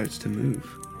planchet starts to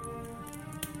move.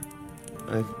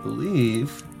 I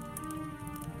believe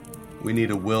we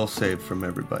need a will save from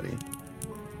everybody.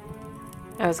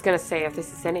 I was gonna say, if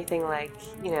this is anything like,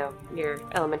 your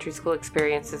elementary school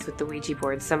experiences with the Ouija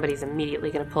board, somebody's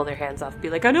immediately gonna pull their hands off and be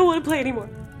like, I don't want to play anymore.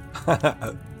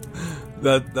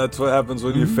 That's what happens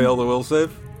when you fail the will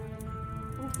save?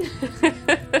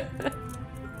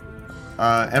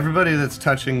 Everybody that's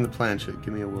touching the planchet,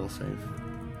 give me a will save.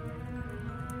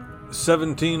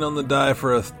 17 on the die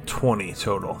for a 20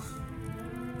 total.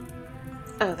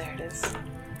 Oh, there it is.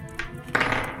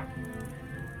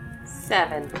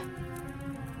 7.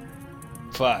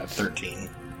 5. 13.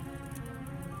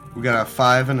 We got a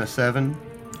 5 and a 7.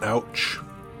 Ouch.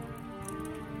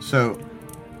 So,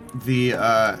 the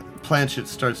planchet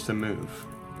starts to move.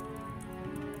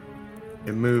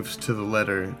 It moves to the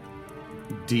letter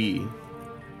D,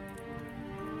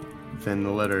 then the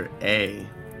letter A,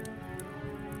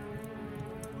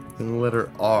 then the letter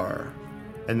R,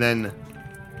 and then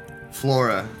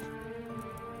Flora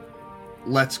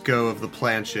lets go of the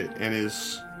planchet and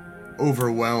is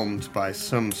overwhelmed by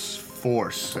some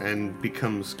force and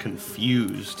becomes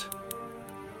confused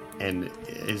and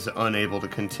is unable to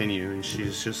continue, and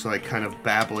she's just like kind of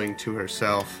babbling to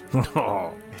herself,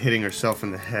 hitting herself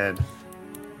in the head.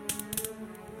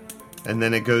 And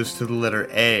then it goes to the letter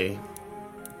A,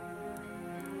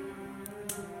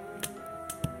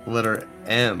 letter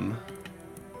M,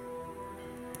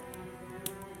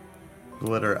 the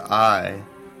letter I,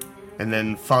 and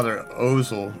then Father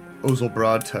Ozel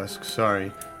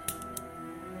Broadtusk,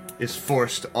 is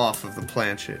forced off of the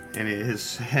planchet, and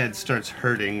his head starts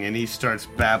hurting, and he starts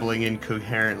babbling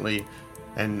incoherently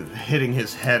and hitting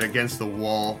his head against the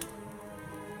wall.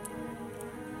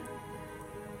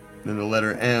 Then the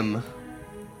letter M,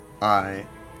 I,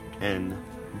 N,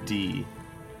 D.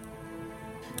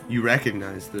 You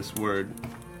recognize this word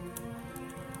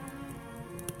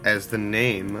as the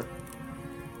name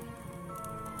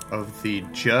of the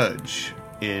judge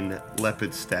in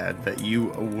Lepidstad that you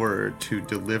were to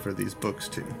deliver these books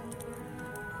to.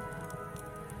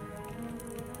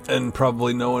 And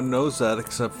probably no one knows that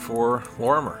except for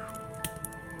Lorimer.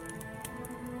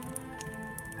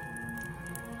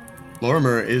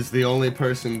 Lorimer is the only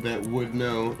person that would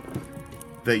know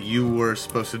that you were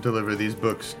supposed to deliver these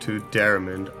books to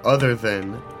Daramond, other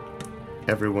than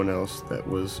everyone else that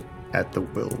was at the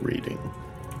will reading.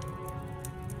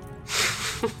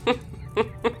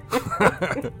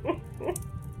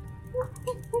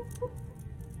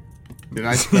 Did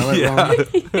I spell it wrong?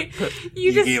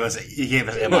 You gave us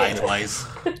MI twice.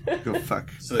 Go fuck.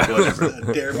 So it goes for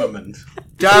Darmament.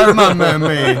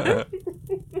 Darmament.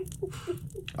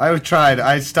 I tried.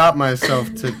 I stopped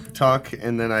myself to talk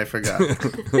and then I forgot.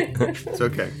 It's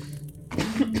okay.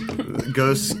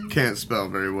 Ghosts can't spell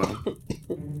very well.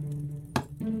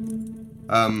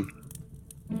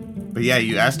 But yeah,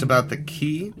 you asked about the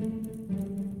key.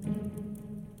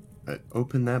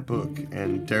 Open that book,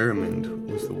 and Daramond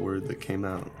was the word that came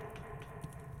out.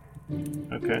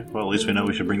 Okay, well, at least we know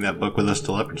we should bring that book with us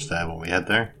to Lepidstad when we head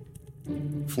there.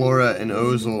 Flora and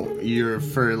Ozel, you're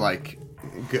for like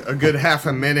a good half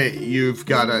a minute, you've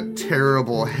got a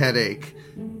terrible headache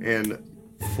and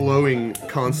flowing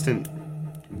constant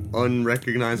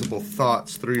unrecognizable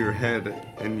thoughts through your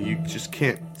head, and you just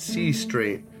can't see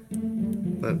straight.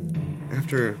 But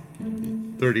after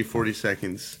 30-40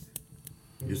 seconds,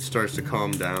 it starts to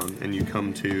calm down, and you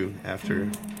come to after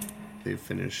they've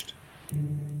finished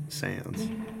seance.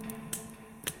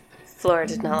 Flora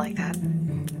did not like that.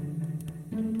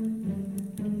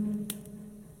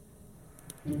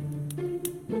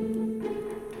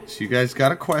 So you guys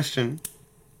got a question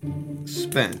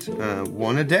spent.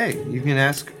 One a day. You can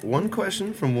ask one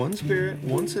question from one spirit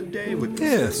once a day with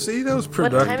this. Yeah, see, that was What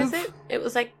productive. time is it? It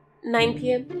was like 9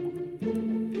 p.m.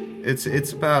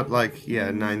 It's about like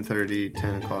 9:30,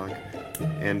 10 o'clock,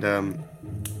 and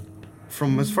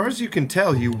from as far as you can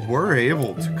tell, you were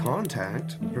able to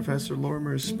contact Professor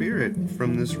Lorimer's spirit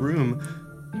from this room,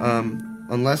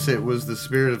 unless it was the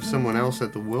spirit of someone else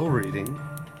at the will reading.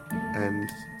 And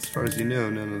as far as you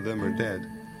know, none of them are dead.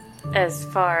 As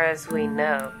far as we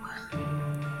know.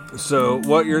 So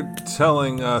what you're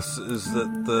telling us is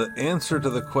that the answer to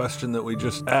the question that we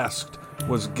just asked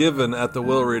was given at the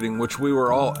will reading, which we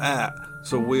were all at,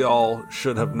 so we all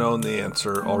should have known the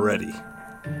answer already.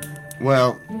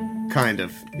 Well, kind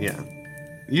of, yeah.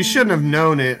 You shouldn't have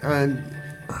known it.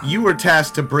 You were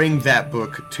tasked to bring that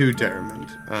book to Derrimond.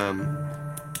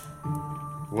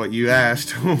 What you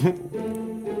asked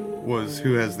was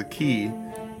who has the key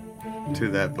to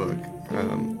that book.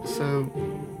 So,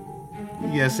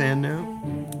 yes and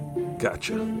no.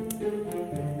 Gotcha.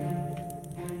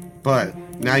 But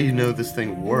now you know this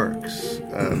thing works,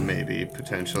 maybe,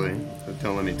 potentially. But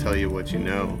don't let me tell you what you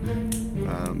know.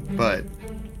 But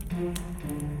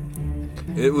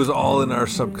it was all in our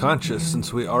subconscious.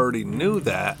 Since we already knew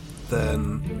that,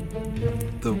 then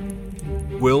the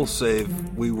will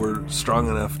save, we were strong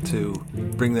enough to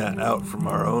bring that out from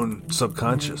our own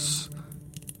subconscious.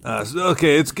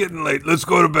 Okay, it's getting late. Let's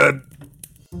go to bed.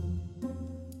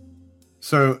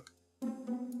 So,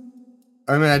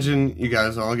 I imagine you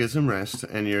guys all get some rest,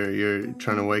 and you're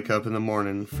trying to wake up in the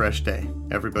morning, fresh day.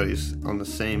 Everybody's on the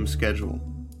same schedule.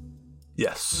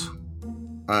 Yes.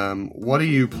 What are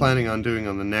you planning on doing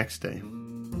on the next day?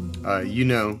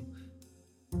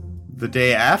 The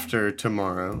day after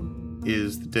tomorrow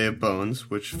is the Day of Bones,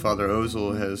 which Father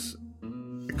Ozil has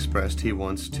expressed he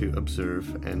wants to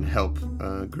observe and help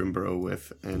Grimborough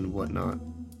with and whatnot,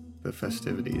 the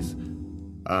festivities.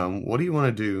 What do you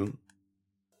want to do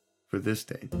for this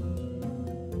day?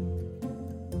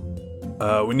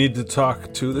 We need to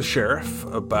talk to the sheriff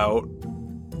about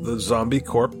the zombie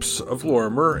corpse of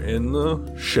Lorimer in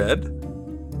the shed,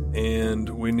 and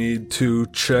we need to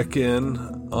check in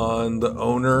on the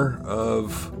owner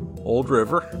of Old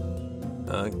River,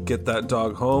 get that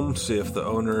dog home, see if the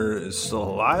owner is still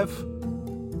alive,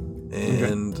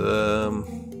 and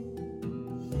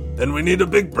then we need a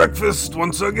big breakfast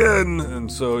once again,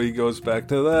 and so he goes back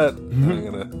to that. I'm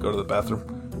gonna go to the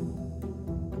bathroom.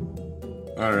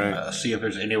 All right. See if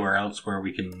there's anywhere else where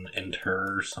we can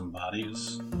inter some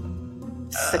bodies.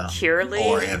 Securely?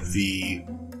 Or if the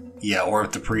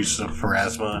priests of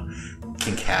Pharasma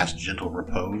can cast gentle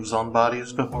repose on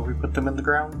bodies before we put them in the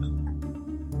ground.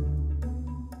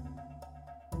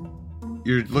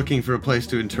 You're looking for a place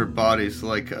to inter bodies,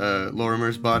 like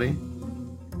Lorimer's body?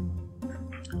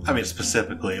 I mean,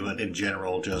 specifically, but in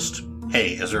general, just,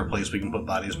 hey, is there a place we can put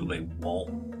bodies where they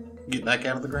won't get back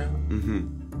out of the ground?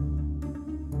 Mm-hmm.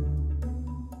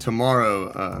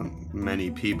 Tomorrow, many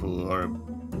people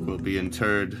will be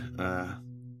interred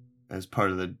as part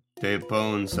of the Day of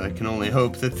Bones. I can only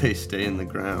hope that they stay in the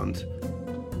ground.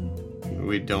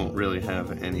 We don't really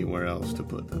have anywhere else to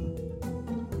put them.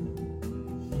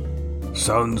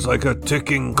 Sounds like a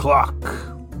ticking clock.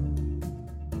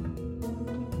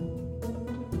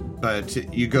 But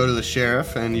you go to the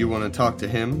sheriff and you want to talk to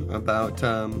him about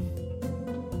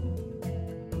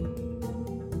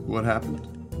what happened?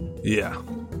 Yeah.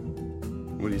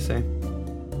 What do you say?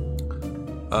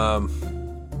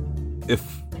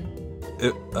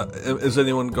 Is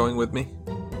anyone going with me?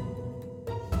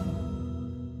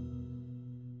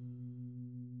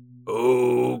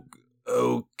 Oh,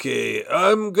 okay.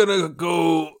 I'm gonna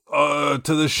go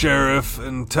to the sheriff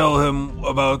and tell him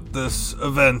about this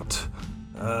event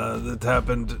that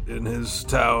happened in his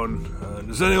town.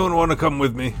 Does anyone want to come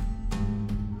with me?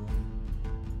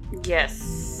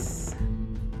 Yes.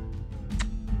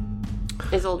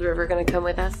 Is Old River gonna come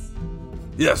with us?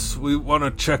 Yes, we want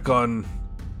to check on.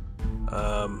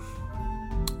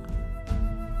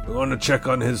 We want to check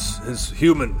on his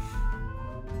human.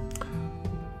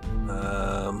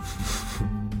 I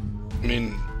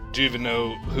mean, do you even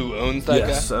know who owns that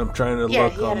yes, guy? I'm trying to Yeah,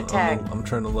 look he had a tag. I'm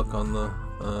trying to look on the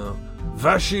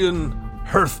Vashian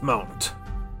Hearthmount.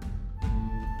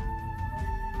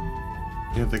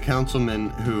 You have the councilman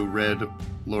who read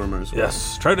Lorimer's will.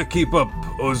 Yes, try to keep up,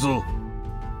 Ozil.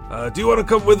 Do you want to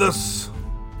come with us,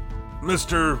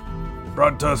 Mr.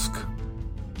 Broadtusk?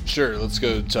 Sure, let's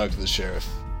go talk to the sheriff.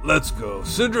 Let's go.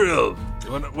 Sidriel,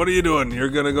 what are you doing? You're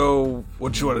gonna go...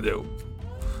 What you want to do?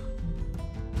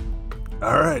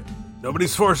 Alright,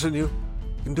 nobody's forcing you.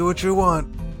 You can do what you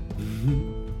want.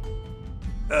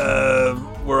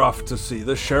 We're off to see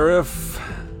the sheriff.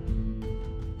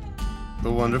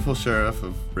 The wonderful sheriff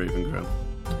of Ravengrove.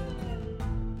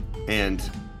 And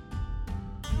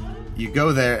you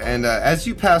go there, and as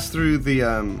you pass through the...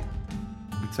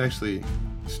 it's actually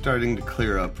starting to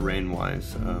clear up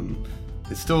rain-wise.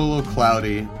 It's still a little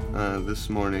cloudy this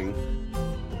morning,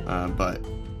 but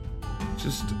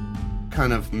just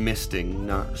kind of misting,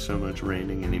 not so much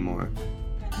raining anymore.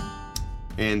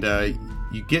 And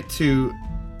you get to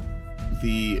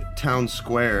the town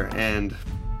square, and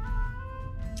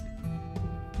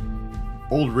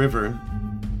Old River,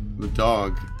 the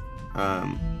dog,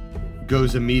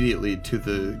 goes immediately to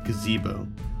the gazebo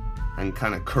and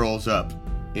kind of curls up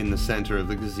in the center of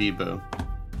the gazebo.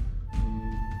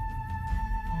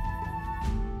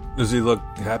 Does he look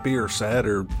happy or sad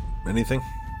or anything?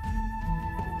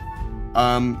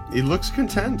 He looks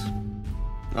content.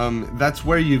 That's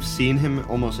where you've seen him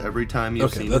almost every time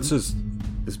you've seen him.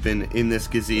 Has been in this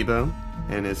gazebo,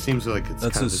 and it seems like it's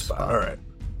that's kind of his spot. All right,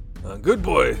 good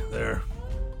boy there.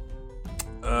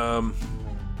 I'm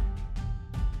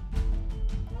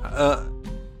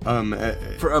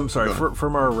sorry.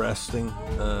 From our resting,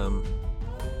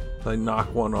 I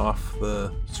knock one off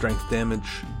the strength damage.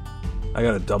 I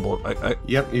got a double.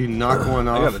 Yep, you knock one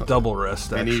off. I got a double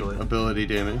rest actually. Any ability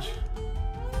damage.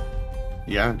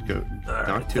 Yeah, go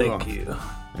knock two off. Thank you.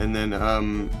 And then,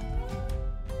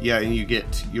 yeah, and you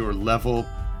get your level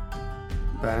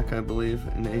back, I believe,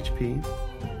 in HP.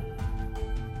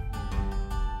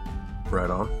 Right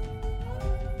on.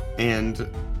 And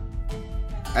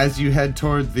as you head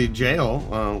toward the jail,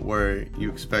 where you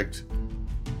expect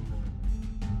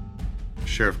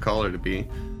Sheriff Collar to be,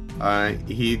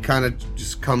 he kind of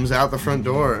just comes out the front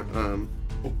door,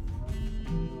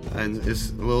 and is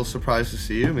a little surprised to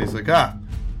see you. And he's like,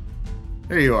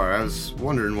 there you are. I was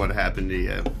wondering what happened to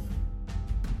you.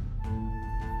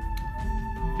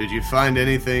 Did you find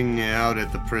anything out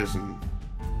at the prison?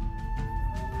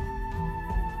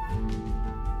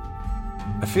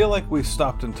 I feel like we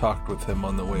stopped and talked with him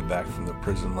on the way back from the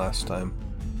prison last time.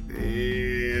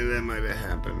 Yeah, that might have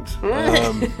happened.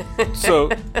 So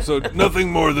nothing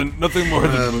more than.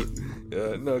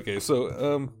 Okay,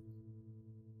 so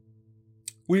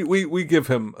we give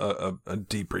him a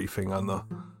debriefing on the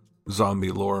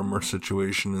zombie Lorimer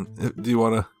situation. Do you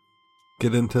want to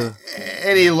get into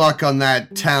any luck on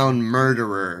that town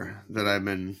murderer that I've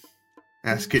been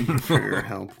asking you for your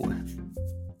help with?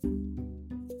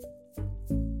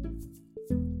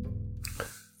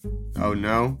 Oh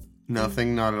no,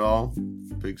 nothing, not at all.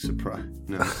 Big surprise.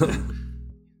 No.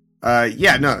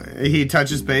 Yeah, no. He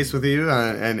touches base with you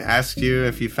and asks you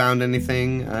if you found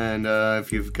anything and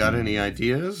if you've got any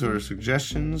ideas or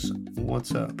suggestions.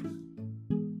 What's up?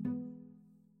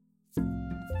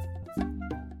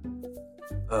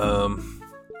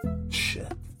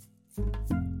 Shit.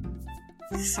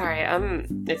 Sorry,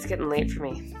 it's getting late for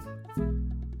me.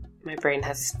 My brain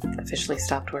has officially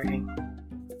stopped working.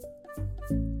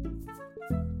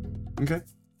 Okay.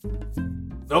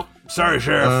 Nope. Sorry,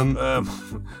 Sheriff.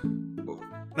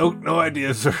 No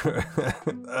ideas, sir.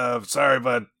 Sorry,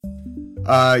 bud.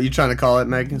 You trying to call it,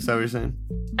 Meg? Is that what you're saying?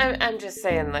 I'm just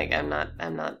saying, like, I'm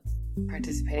not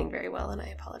participating very well, and I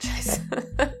apologize.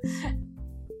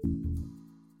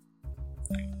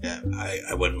 Yeah,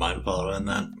 I wouldn't mind following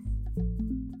that.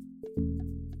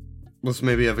 Let's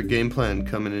maybe have a game plan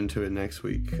coming into it next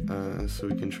week, so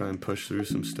we can try and push through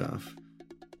some stuff.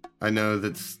 I know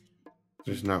there's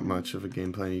not much of a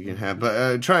game plan you can have,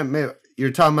 but maybe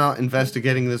you're talking about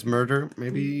investigating this murder.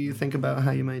 Maybe you think about how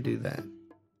you might do that.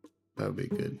 That would be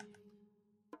good.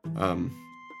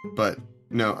 But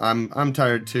no, I'm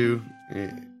tired too.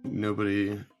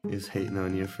 Nobody is hating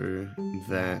on you for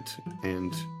that,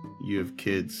 and you have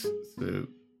kids, so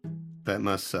that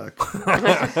must suck.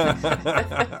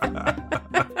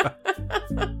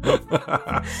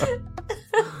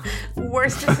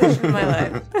 Worst decision of my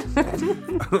life.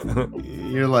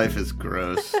 Your life is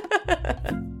gross.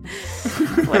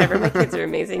 Whatever, my kids are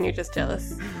amazing. You're just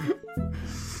jealous.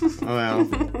 Well,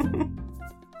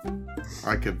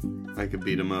 I could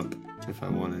beat them up if I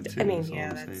wanted to. I mean,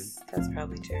 yeah, that's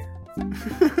probably true.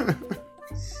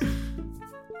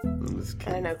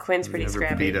 I know Quinn's pretty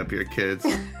scrappy. Beat up your kids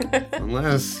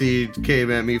unless he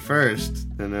came at me first,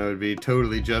 then I would be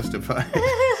totally justified.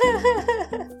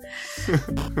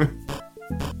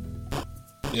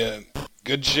 Yeah,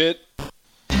 good shit.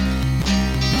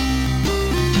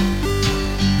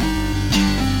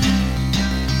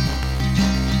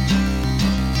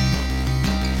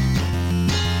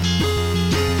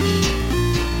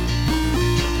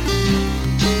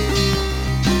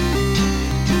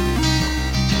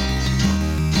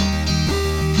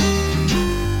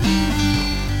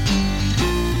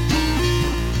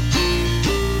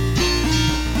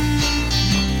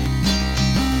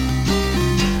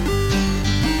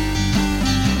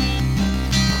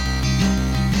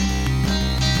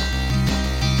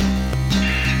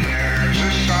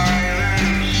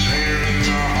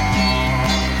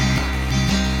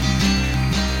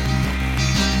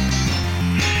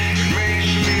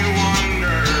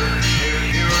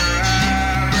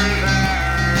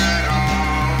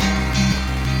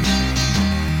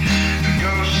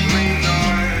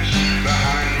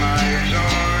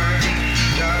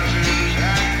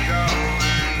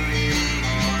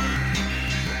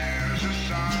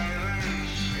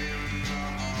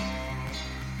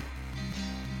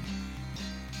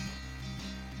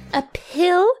 A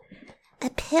pill? A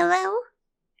pillow?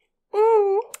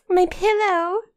 My pillow.